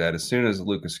guys are dead, as soon as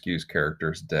Lucas Q's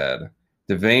character is dead,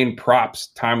 Devane props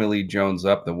Tommy Lee Jones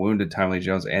up, the wounded Tommy Lee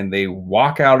Jones, and they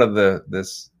walk out of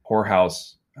this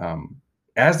whorehouse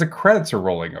as the credits are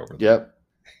rolling over them. Yep.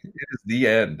 It is the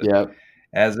end. Yep.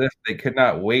 As if they could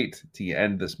not wait to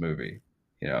end this movie,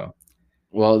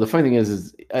 Well, the funny thing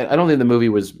is I don't think the movie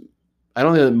was. I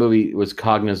don't think the movie was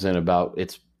cognizant about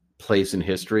its place in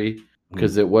history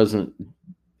because it wasn't.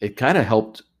 It kind of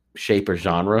helped shape a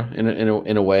genre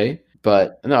in a way.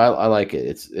 But no, I like it.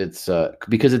 It's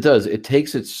because it does. It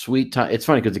takes its sweet time. It's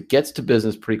funny because it gets to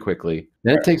business pretty quickly.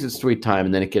 Then it takes its sweet time,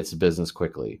 and then it gets to business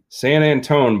quickly. San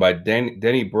Antone by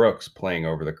Denny Brooks playing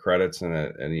over the credits, and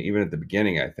even at the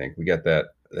beginning, I think we got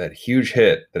that huge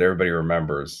hit that everybody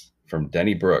remembers from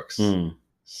Denny Brooks.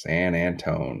 San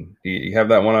Antone. You have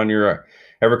that one on your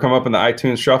ever come up in the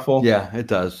iTunes shuffle? Yeah, it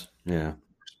does. Yeah,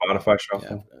 Spotify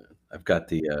shuffle. Yeah, I've got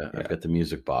the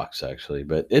music box actually,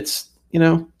 but it's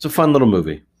it's a fun little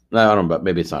movie. I don't know, but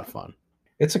maybe it's not fun.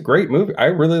 It's a great movie. I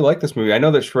really like this movie. I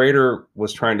know that Schrader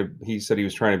he said he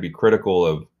was trying to be critical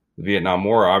of the Vietnam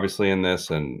War, obviously, in this,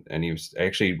 and he was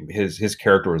actually his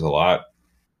character was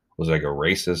like a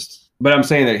racist. But I'm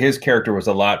saying that his character was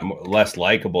a lot less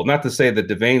likable. Not to say that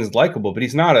Devane's likable, but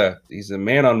he's a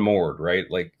man unmoored, right?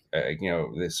 Like,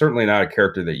 it's certainly not a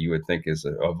character that you would think is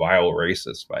a vile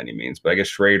racist by any means. But I guess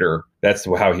Schrader, that's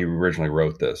how he originally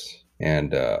wrote this.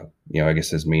 And, I guess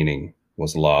his meaning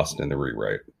was lost in the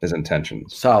rewrite, his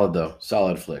intentions. Solid, though.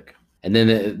 Solid flick. And then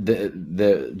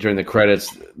the during the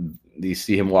credits, you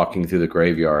see him walking through the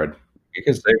graveyard. You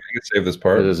can save this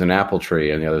part. There's an apple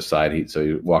tree on the other side. So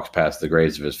he walks past the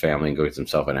graves of his family and gets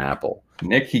himself an apple.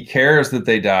 Nick, he cares that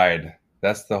they died.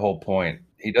 That's the whole point.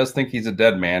 He does think he's a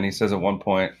dead man. He says at one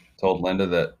point, told Linda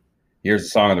that here's the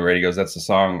song on the radio. He goes, that's the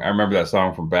song. I remember that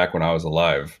song from back when I was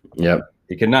alive. Yep.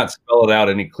 He cannot spell it out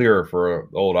any clearer for an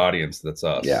old audience that's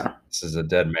us. Yeah. This is a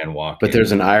dead man walking. But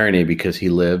there's an irony because he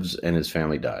lives and his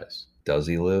family dies. Does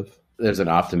he live? There's an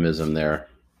optimism there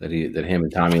that him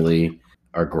and Tommy Lee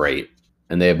are great.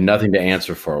 And they have nothing to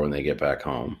answer for when they get back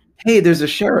home. Hey, there's a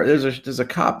sheriff. There's a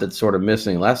cop that's sort of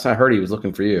missing. Last I heard, he was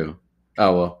looking for you.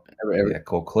 Oh, well.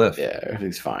 Cold Cliff. Yeah,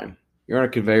 everything's fine. You're on a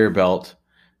conveyor belt,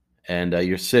 and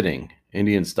you're sitting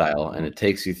Indian style, and it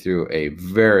takes you through a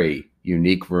very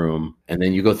unique room, and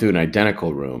then you go through an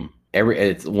identical room.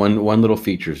 It's one little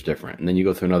feature is different, and then you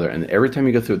go through another, and every time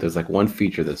you go through it, there's like one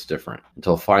feature that's different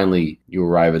until finally you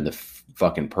arrive in the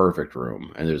fucking perfect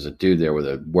room, and there's a dude there with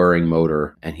a whirring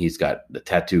motor, and he's got the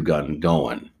tattoo gun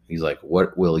going. He's like,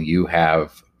 "What will you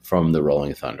have from the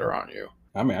Rolling Thunder on you?"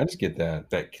 I mean, I just get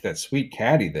that sweet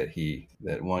caddy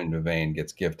that William Devane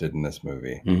gets gifted in this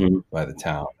movie by the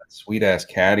town. That sweet ass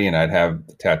caddy, and I'd have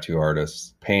the tattoo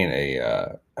artist paint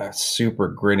a super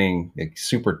grinning,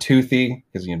 super toothy,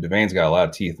 because Devane's got a lot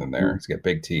of teeth in there. He's got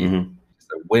big teeth.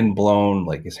 The wind blown,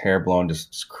 like his hair blown,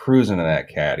 just cruising to that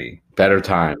caddy. Better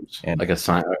times, and like a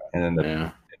sign. And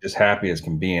then just happy as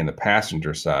can be in the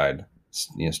passenger side,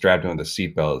 strapped in with a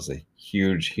seatbelt is a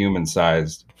huge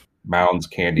human-sized Mounds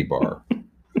candy bar.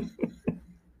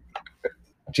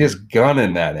 Just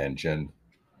gunning that engine,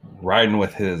 riding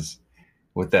with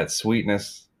that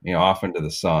sweetness, off into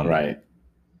the sun. Right.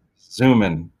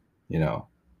 Zooming, little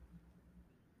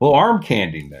arm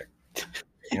candy, Nick.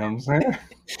 You know what I'm saying?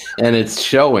 And it's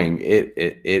showing. It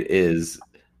is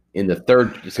in the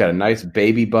third. It's got a nice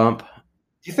baby bump. Do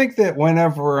you think that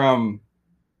whenever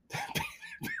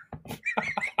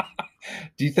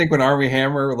do you think when Armie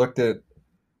Hammer looked at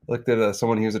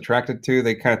someone he was attracted to,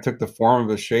 they kind of took the form of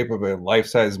the shape of a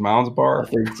life-size Mounds bar? I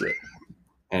think so.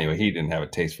 Anyway, he didn't have a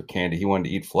taste for candy. He wanted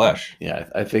to eat flesh. Yeah,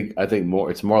 I think more.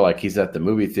 It's more like he's at the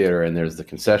movie theater and there's the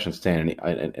concession stand,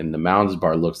 and the Mounds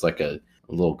bar looks like a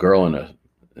little girl in a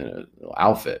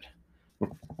outfit. I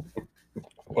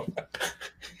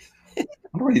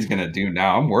wonder what he's gonna do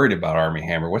now. I'm worried about Armie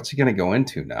Hammer. What's he gonna go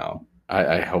into now?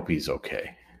 I hope he's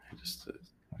okay.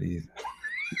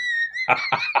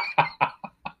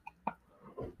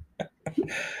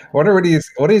 Wonder what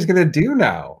he's gonna do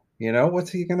now.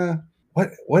 What's he gonna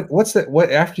what's that?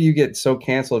 What after you get so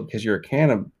canceled because you're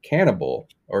a cannibal,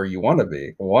 or you want to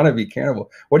be cannibal?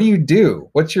 What do?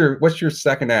 What's your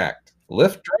second act?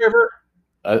 Lyft driver?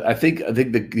 I think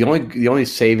the only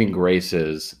saving grace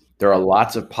is there are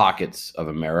lots of pockets of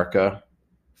America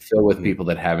filled with people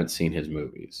that haven't seen his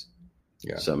movies.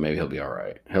 Yeah. So maybe he'll be all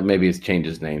right. Maybe change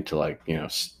his name to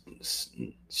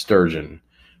Sturgeon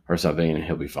or something, and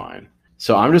he'll be fine.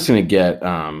 So I'm just gonna get.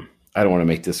 I don't want to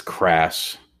make this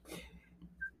crass.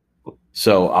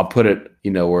 So I'll put it,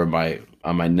 where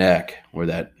on my neck, where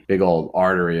that big old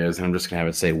artery is, and I'm just gonna have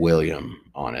it say William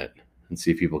on it, and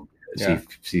see if people see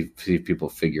if people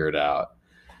figure it out.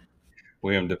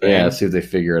 William Devane. Yeah, see if they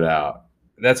figure it out.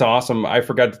 That's awesome. I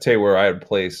forgot to tell you where I would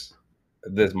place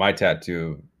my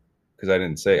tattoo, because I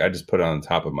didn't say. I just put it on the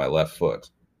top of my left foot.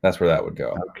 That's where that would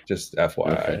go. Okay. Just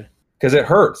FYI. because it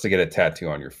hurts to get a tattoo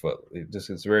on your foot. It's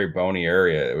a very bony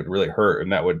area. It would really hurt,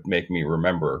 and that would make me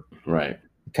remember Right.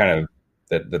 kind of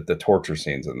the torture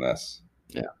scenes in this.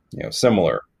 Yeah. You know,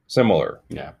 similar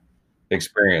Yeah.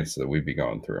 experience that we'd be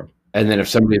going through. And then if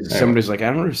somebody's like, I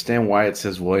don't understand why it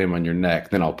says William on your neck,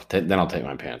 then I'll take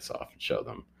my pants off and show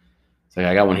them. It's like,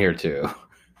 I got one here too.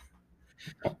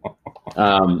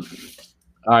 All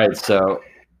right, so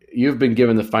you've been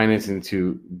given the financing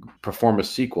to perform a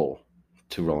sequel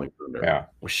to Rolling Thunder. Yeah.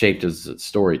 What shape does the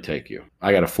story take you?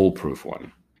 I got a foolproof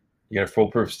one. You got a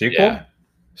foolproof sequel? Yeah.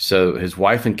 So his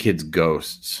wife and kids'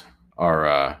 ghosts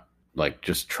are like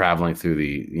just traveling through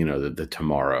the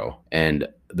tomorrow, and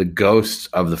the ghosts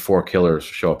of the four killers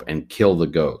show up and kill the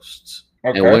ghosts.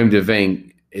 Okay. And William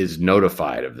Devane is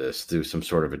notified of this through some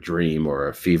sort of a dream or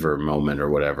a fever moment or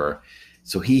whatever.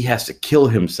 So he has to kill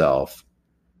himself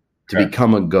to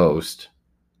become a ghost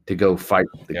to go fight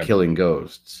the killing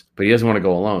ghosts. But he doesn't want to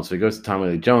go alone. So he goes to Tommy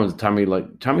Lee Jones. Tommy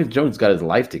Lee Jones got his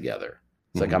life together.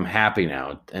 It's like, I'm happy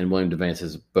now. And William Devane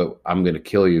says, but I'm going to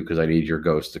kill you because I need your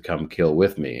ghost to come kill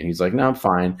with me. And he's like, no, I'm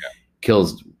fine. Yeah.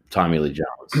 Kills Tommy Lee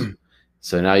Jones.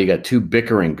 So now you got two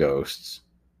bickering ghosts.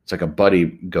 It's like a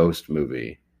buddy ghost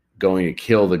movie going to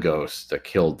kill the ghosts that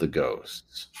killed the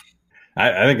ghosts.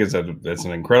 I think it's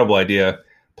an incredible idea.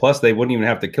 Plus, they wouldn't even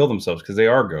have to kill themselves because they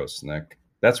are ghosts, Nick.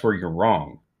 That's where you're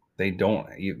wrong. They don't.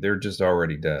 They're just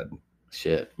already dead.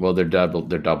 Shit. Well, they're double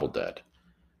dead.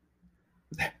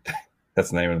 That's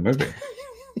the name of the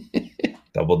movie.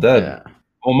 Double Dead. Yeah.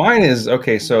 Well, mine is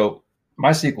okay. So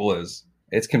my sequel is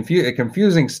a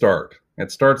confusing start.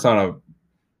 It starts on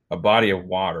a body of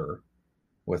water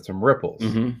with some ripples,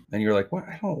 and you're like, "What?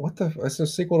 It's a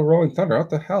sequel to Rolling Thunder. What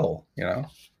the hell? You know,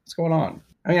 what's going on?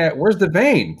 I mean, where's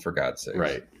Devane, for God's sake?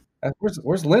 Right?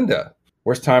 Where's Linda?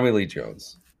 Where's Tommy Lee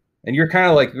Jones? And you're kind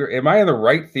of like, am I in the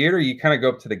right theater? You kind of go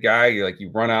up to the guy. You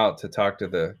run out to talk to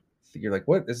the. You're like,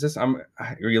 what is this? Or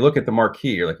you look at the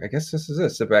marquee. You're like, I guess this is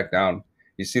it. Sit back down.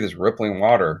 You see this rippling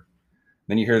water.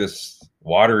 Then you hear this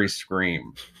watery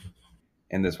scream.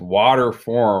 And this watery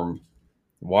form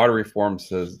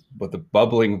says, but the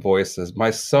bubbling voice says,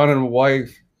 my son and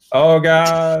wife. Oh,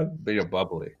 God.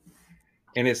 Bubbly.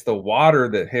 And it's the water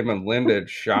that him and Linda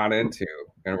shot into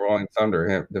in Rolling Thunder.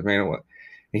 And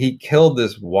he killed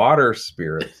this water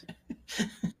spirit.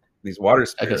 These water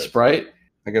spirits.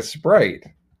 Like a sprite.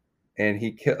 And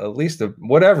he killed at least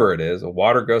whatever it is, a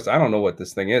water ghost. I don't know what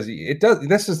this thing is. It does.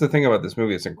 This is the thing about this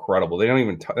movie. It's incredible. They don't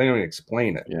even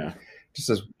explain it. Yeah. Just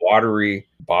this watery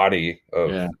body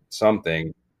of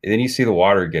something. And then you see the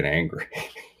water get angry.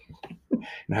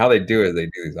 And how they do it, they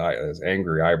do these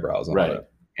angry eyebrows on it.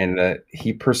 And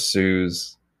he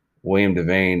pursues William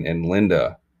Devane and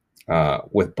Linda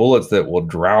with bullets that will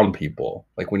drown people.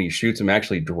 Like when he shoots them,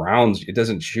 actually drowns. It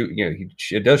doesn't shoot.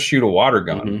 It does shoot a water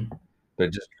gun. But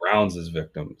it just drowns his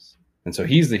victims. And so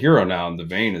he's the hero now, and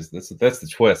Devane is that's the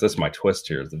twist. That's my twist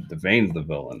here. Devane's the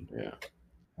villain. Yeah.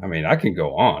 I mean, I can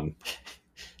go on.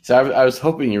 So I was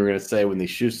hoping you were going to say when he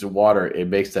shoots the water, it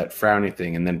makes that frowny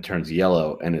thing and then it turns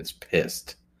yellow and it's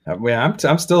pissed. I mean,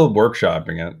 I'm still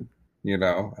workshopping it. You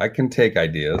know, I can take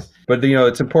ideas. But,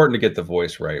 it's important to get the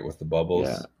voice right with the bubbles.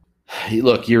 Yeah.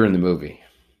 Look, you're in the movie.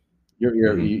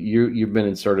 You've been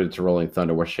inserted to Rolling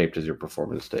Thunder. What shape does your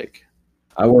performance take?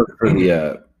 I work for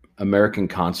the American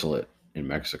consulate in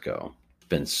Mexico. It's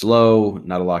been slow,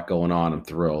 not a lot going on. I'm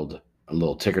thrilled. A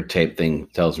little ticker tape thing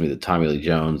tells me that Tommy Lee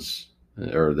Jones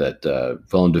or that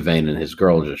Willem Devane and his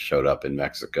girl just showed up in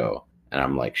Mexico. And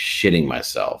I'm like shitting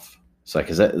myself. It's like,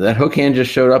 is that hook hand just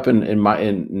showed up in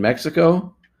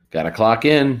Mexico? Got to clock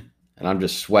in. And I'm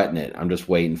just sweating it. I'm just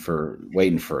waiting for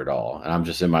it all. And I'm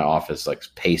just in my office, like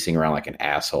pacing around like an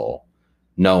asshole,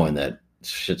 knowing that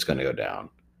shit's going to go down.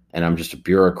 And I'm just a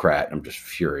bureaucrat. I'm just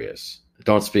furious.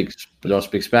 Don't speak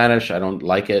Spanish. I don't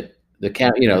like it.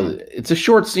 It's a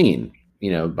short scene.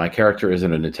 My character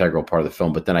isn't an integral part of the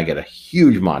film, but then I get a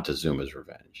huge Montezuma's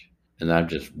revenge, and I'm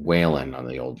just wailing on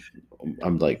the old.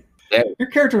 I'm like, your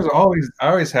characters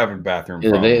always having bathroom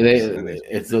problems.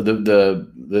 It's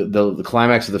the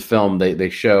climax of the film. They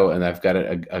show, and I've got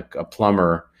a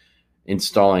plumber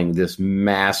installing this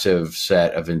massive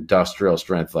set of industrial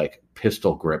strength, like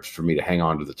pistol grips for me to hang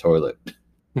on to the toilet.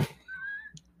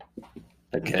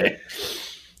 Okay.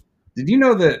 Did you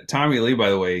know that Tommy Lee, by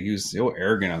the way, he was so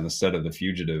arrogant on the set of The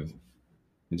Fugitive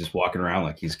and just walking around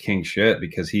like he's king shit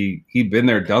because he'd been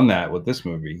there, done that with this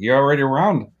movie. He already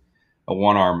around a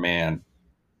one-armed man.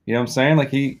 You know what I'm saying?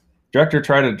 Like director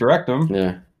tried to direct him.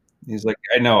 Yeah. He's like,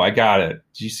 I got it.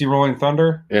 Did you see Rolling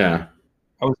Thunder? Yeah.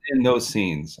 I was in those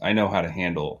scenes. I know how to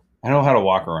handle I know how to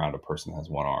walk around a person that has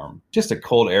one arm. Just a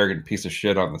cold, arrogant piece of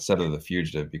shit on the set of The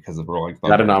Fugitive because of Rolling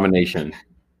Thunder. Got a nomination.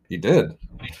 He did.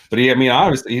 But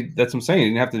obviously, that's what I'm saying. He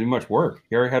didn't have to do much work.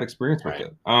 He already had experience with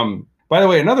it. By the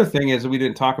way, another thing is that we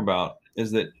didn't talk about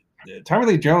is that Tommy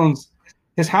Lee Jones,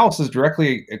 his house is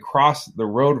directly across the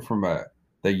road from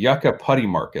the Yucca Putty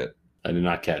Market. I did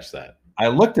not catch that. I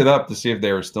looked it up to see if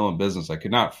they were still in business. I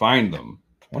could not find them.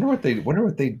 Wonder what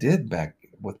they did back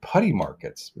with putty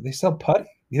markets. Did they sell putty?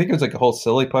 You think it was like a whole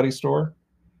silly putty store?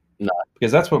 No,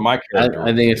 because that's what my character.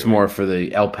 I think it's more for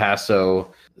the El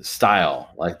Paso style.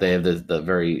 Like they have the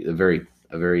very.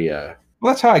 Well,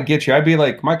 that's how I get you. I'd be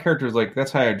like, my character's like,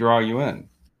 that's how I draw you in.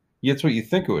 That's what you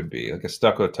think it would be, like a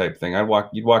stucco type thing.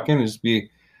 You'd walk in and just be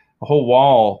a whole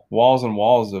walls and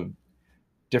walls of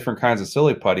different kinds of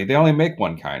silly putty. They only make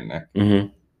one kind, Nick. Mm-hmm.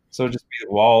 So it'd just be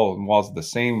walls of the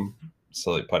same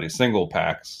silly putty, single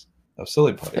packs of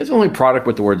silly putty. It's the only product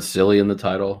with the word silly in the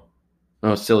title.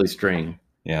 No, silly string.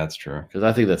 Yeah, that's true. Because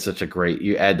I think that's such a great,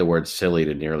 you add the word silly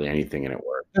to nearly anything and it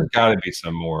works. There's got to be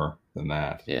some more than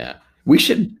that. Yeah. We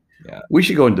should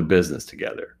go into business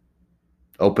together.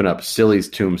 Open up Silly's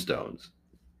Tombstones.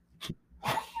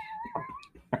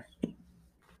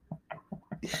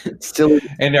 Silly.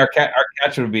 And our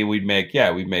catch would be we'd make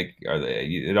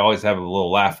it'd always have a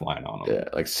little laugh line on them. Yeah,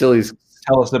 like Silly's.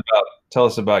 Tell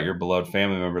us about your beloved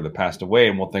family member that passed away,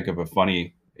 and we'll think of a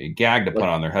funny gag to put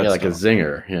on their headstone. Yeah, like a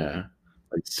zinger. Yeah,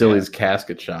 like Silly's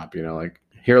casket shop. Like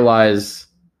here lies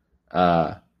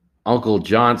Uncle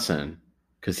Johnson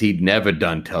because he'd never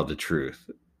done tell the truth.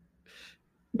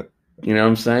 You know what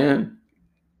I'm saying?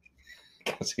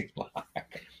 Because he lied.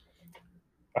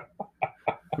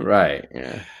 Right.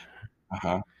 Yeah.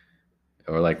 Uh-huh.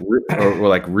 Or like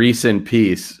Reese in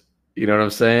peace. You know what I'm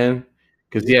saying?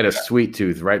 Because he had a sweet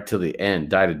tooth right till the end.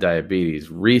 Died of diabetes.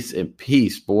 Reese in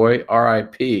peace, boy.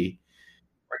 R.I.P.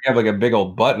 Or you have like a big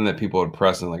old button that people would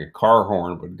press, and like a car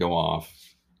horn would go off,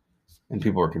 and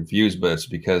people were confused, but it's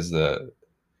because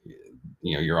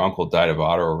your uncle died of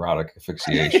autoerotic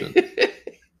asphyxiation.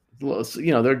 Well,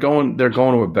 they're going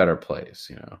to a better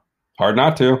place. Hard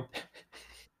not to.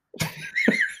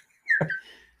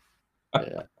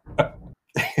 Yeah.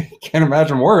 Can't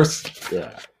imagine worse.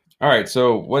 Yeah. All right.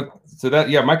 So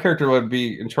my character would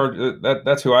be in charge.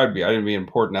 That's who I'd be. I'd be an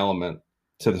important element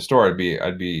to the store.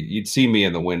 You'd see me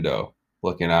in the window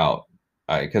looking out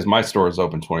because my store is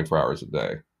open 24 hours a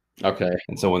day. Okay.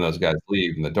 And so when those guys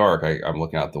leave in the dark, I'm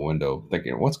looking out the window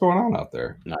thinking, what's going on out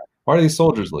there? No. Why are these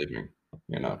soldiers leaving?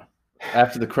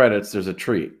 After the credits, there's a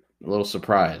treat, a little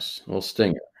surprise, a little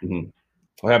stinger. Mm-hmm.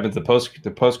 What happens to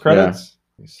post credits?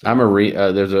 Yeah. I'm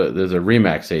there's a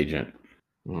Remax agent.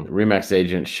 Mm-hmm. The Remax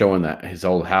agent showing that his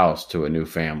old house to a new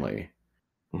family.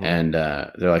 Mm-hmm. And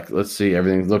they're like, let's see,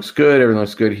 everything looks good. Everything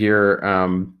looks good here.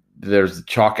 There's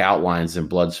chalk outlines and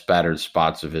blood spattered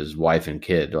spots of his wife and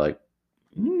kid. They're like,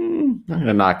 I'm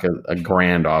gonna knock a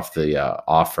grand off the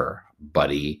offer,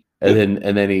 buddy.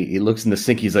 And then he looks in the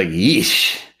sink. He's like,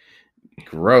 yeesh,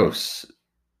 gross.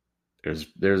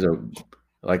 There's a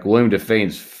like William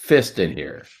Defane's fist in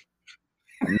here.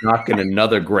 I'm knocking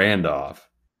another grand off.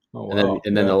 Oh, wow.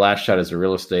 And then the last shot is a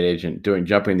real estate agent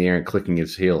jumping in the air and clicking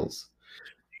his heels.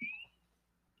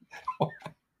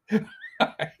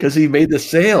 Because he made the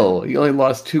sale. He only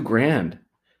lost $2,000.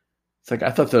 It's like,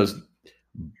 I thought those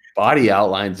body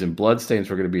outlines and bloodstains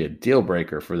were going to be a deal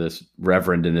breaker for this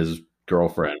reverend and his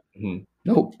girlfriend. Mm-hmm.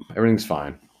 Nope. Everything's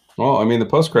fine. Well, I mean, the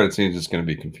post-credit scene is just going to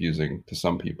be confusing to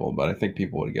some people, but I think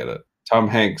people would get it. Tom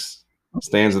Hanks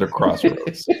stands at a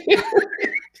crossroads.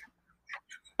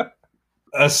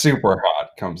 A super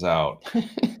hot comes out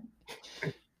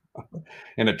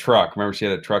in a truck. Remember, she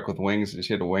had a truck with wings.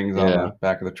 She had the wings on the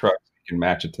back of the truck. So you can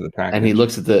match it to the package. And he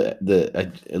looks at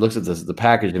the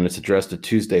package, and it's addressed to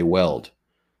Tuesday Weld.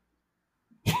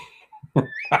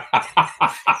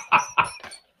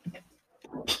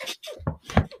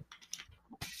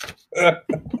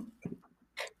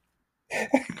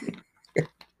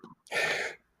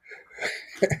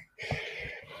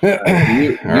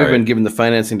 You've been given the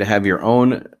financing to have your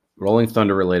own Rolling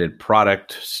Thunder related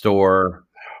product store.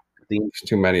 There's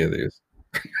too many of these.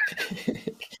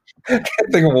 I can't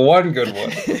think of one good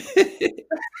one.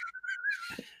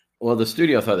 Well, the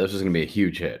studio thought this was going to be a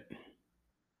huge hit.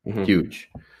 Mm-hmm.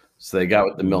 Huge. So they got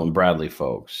with the Milton Bradley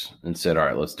folks and said, all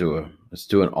right, let's do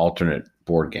an alternate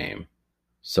board game.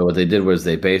 So what they did was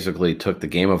they basically took the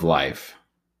Game of Life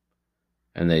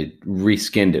and they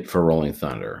reskinned it for Rolling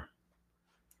Thunder.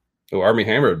 Oh, Armie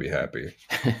Hammer would be happy.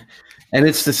 And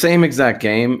it's the same exact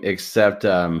game, except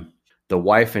the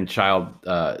wife and child,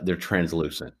 they're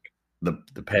translucent. The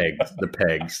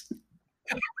pegs.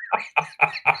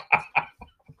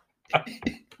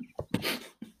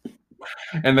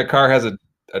 And the car has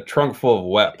a trunk full of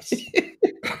weps.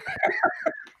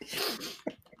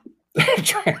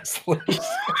 Translates.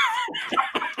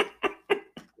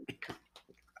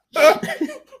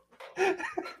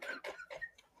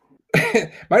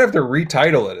 Might have to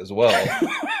retitle it as well.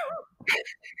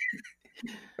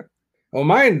 Well,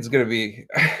 mine's gonna be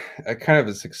a kind of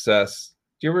a success.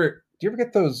 Do you ever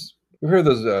get those? You heard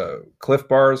those Cliff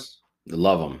Bars? I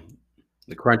love them.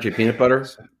 The crunchy peanut butter,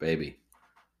 baby.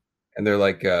 And they're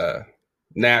like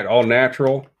all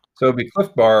natural. So it'd be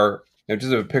Cliff Bar, and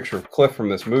just a picture of Cliff from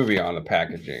this movie on the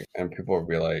packaging, and people would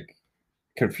be like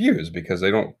confused because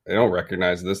they don't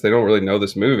recognize this. They don't really know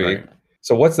this movie. Right.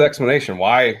 So what's the explanation?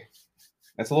 Why?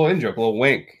 That's a little in-joke, a little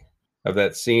wink of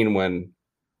that scene when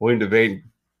William Devane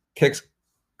kicks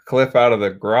Cliff out of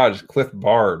the garage. Cliff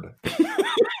barred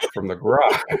from the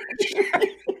garage.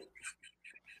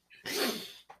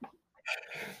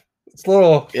 It's a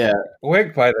little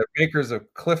wink by the makers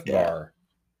of Cliff Bar.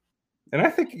 And I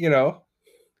think,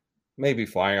 maybe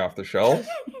flying off the shelves.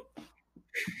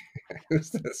 Who's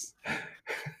this?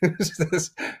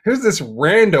 Who's this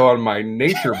rando on my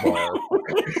nature bar?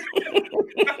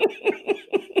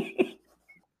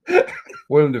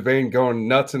 William Devane going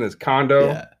nuts in his condo.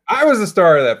 Yeah. I was the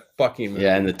star of that fucking movie.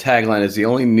 Yeah, and the tagline is the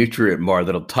only nutrient bar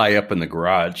that'll tie up in the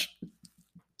garage.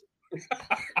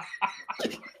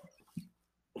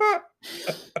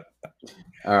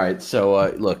 All right,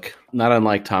 so look, not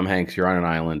unlike Tom Hanks, you're on an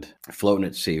island floating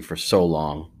at sea for so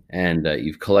long, and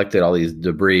you've collected all these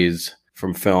debris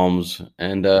from films,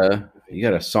 and you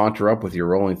got to saunter up with your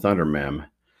Rolling Thunder, ma'am.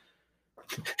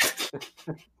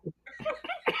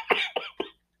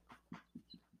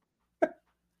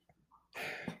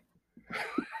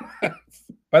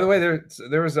 By the way,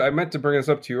 there was I meant to bring this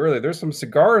up to you earlier. There's some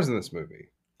cigars in this movie.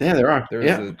 Yeah, there are.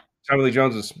 Tommy Lee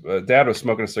Jones' dad was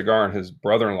smoking a cigar, and his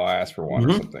brother-in-law asked for one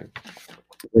or something.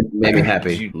 It made me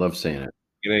happy. Love seeing it.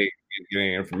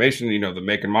 Getting information, the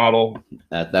make and model.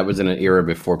 That was in an era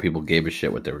before people gave a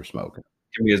shit what they were smoking.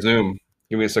 Give me a zoom.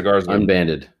 Give me a cigar zoom.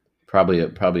 Unbanded. Probably a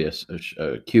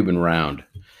Cuban round.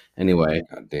 Anyway.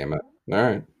 God damn it. All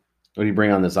right. What do you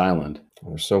bring on this island?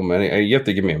 There's so many. You have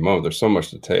to give me a moment. There's so much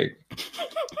to take.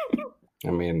 I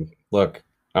mean, look,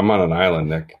 I'm on an island,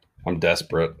 Nick. I'm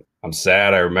desperate. I'm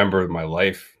sad. I remember my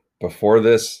life before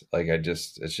this. I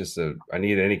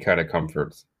need any kind of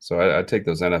comfort. So I take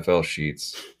those NFL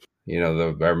sheets, I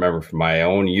remember from my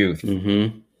own youth.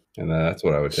 Mm-hmm. And that's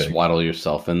what I would take. Swaddle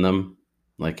yourself in them,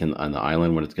 like on the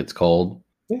island when it gets cold.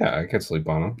 Yeah, I could sleep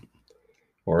on them.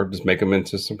 Or just make them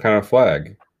into some kind of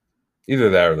flag. Either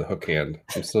that or the hook hand.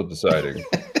 I'm still deciding.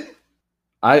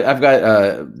 I've got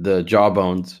the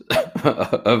jawbones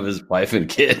of his wife and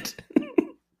kid.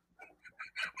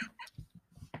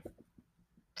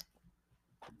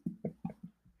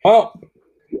 Well,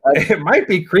 it might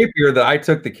be creepier that I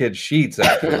took the kid's sheets.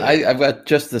 I've got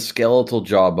just the skeletal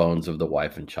jawbones of the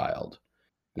wife and child.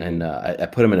 And I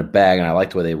put them in a bag, and I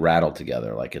like the way they rattle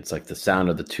together. Like it's like the sound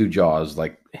of the two jaws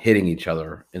like hitting each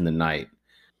other in the night.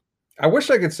 I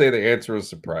wish I could say the answer was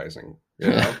surprising,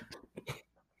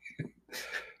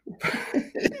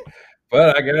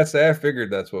 But I gotta say, I figured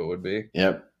that's what it would be.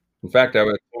 Yep. In fact, I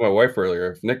told my wife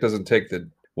earlier, if Nick doesn't take the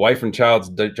wife and child's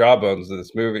jawbones of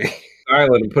this movie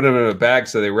island and put them in a bag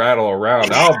so they rattle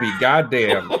around, I'll be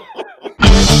goddamn.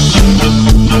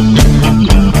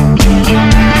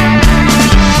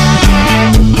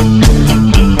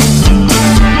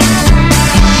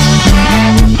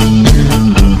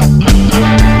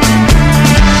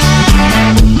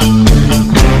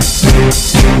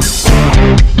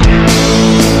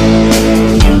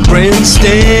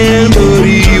 Stand,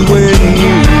 buddy, when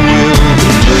you will.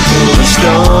 The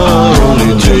star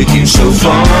only take you so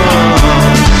far.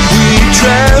 We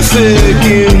traffic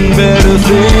in better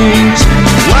things.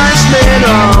 Wise men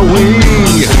are we?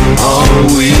 Are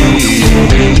we?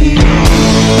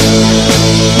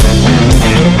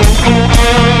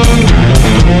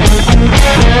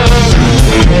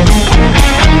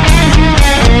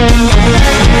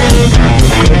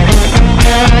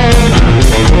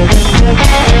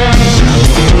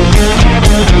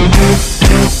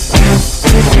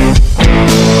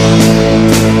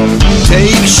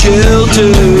 Take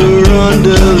shelter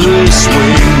under this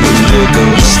wing. The look of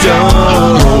a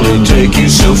star only take you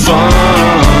so far.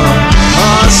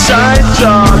 Our sights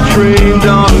are trained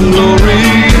on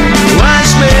glory.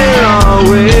 Wise men are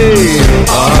we?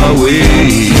 Are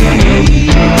we?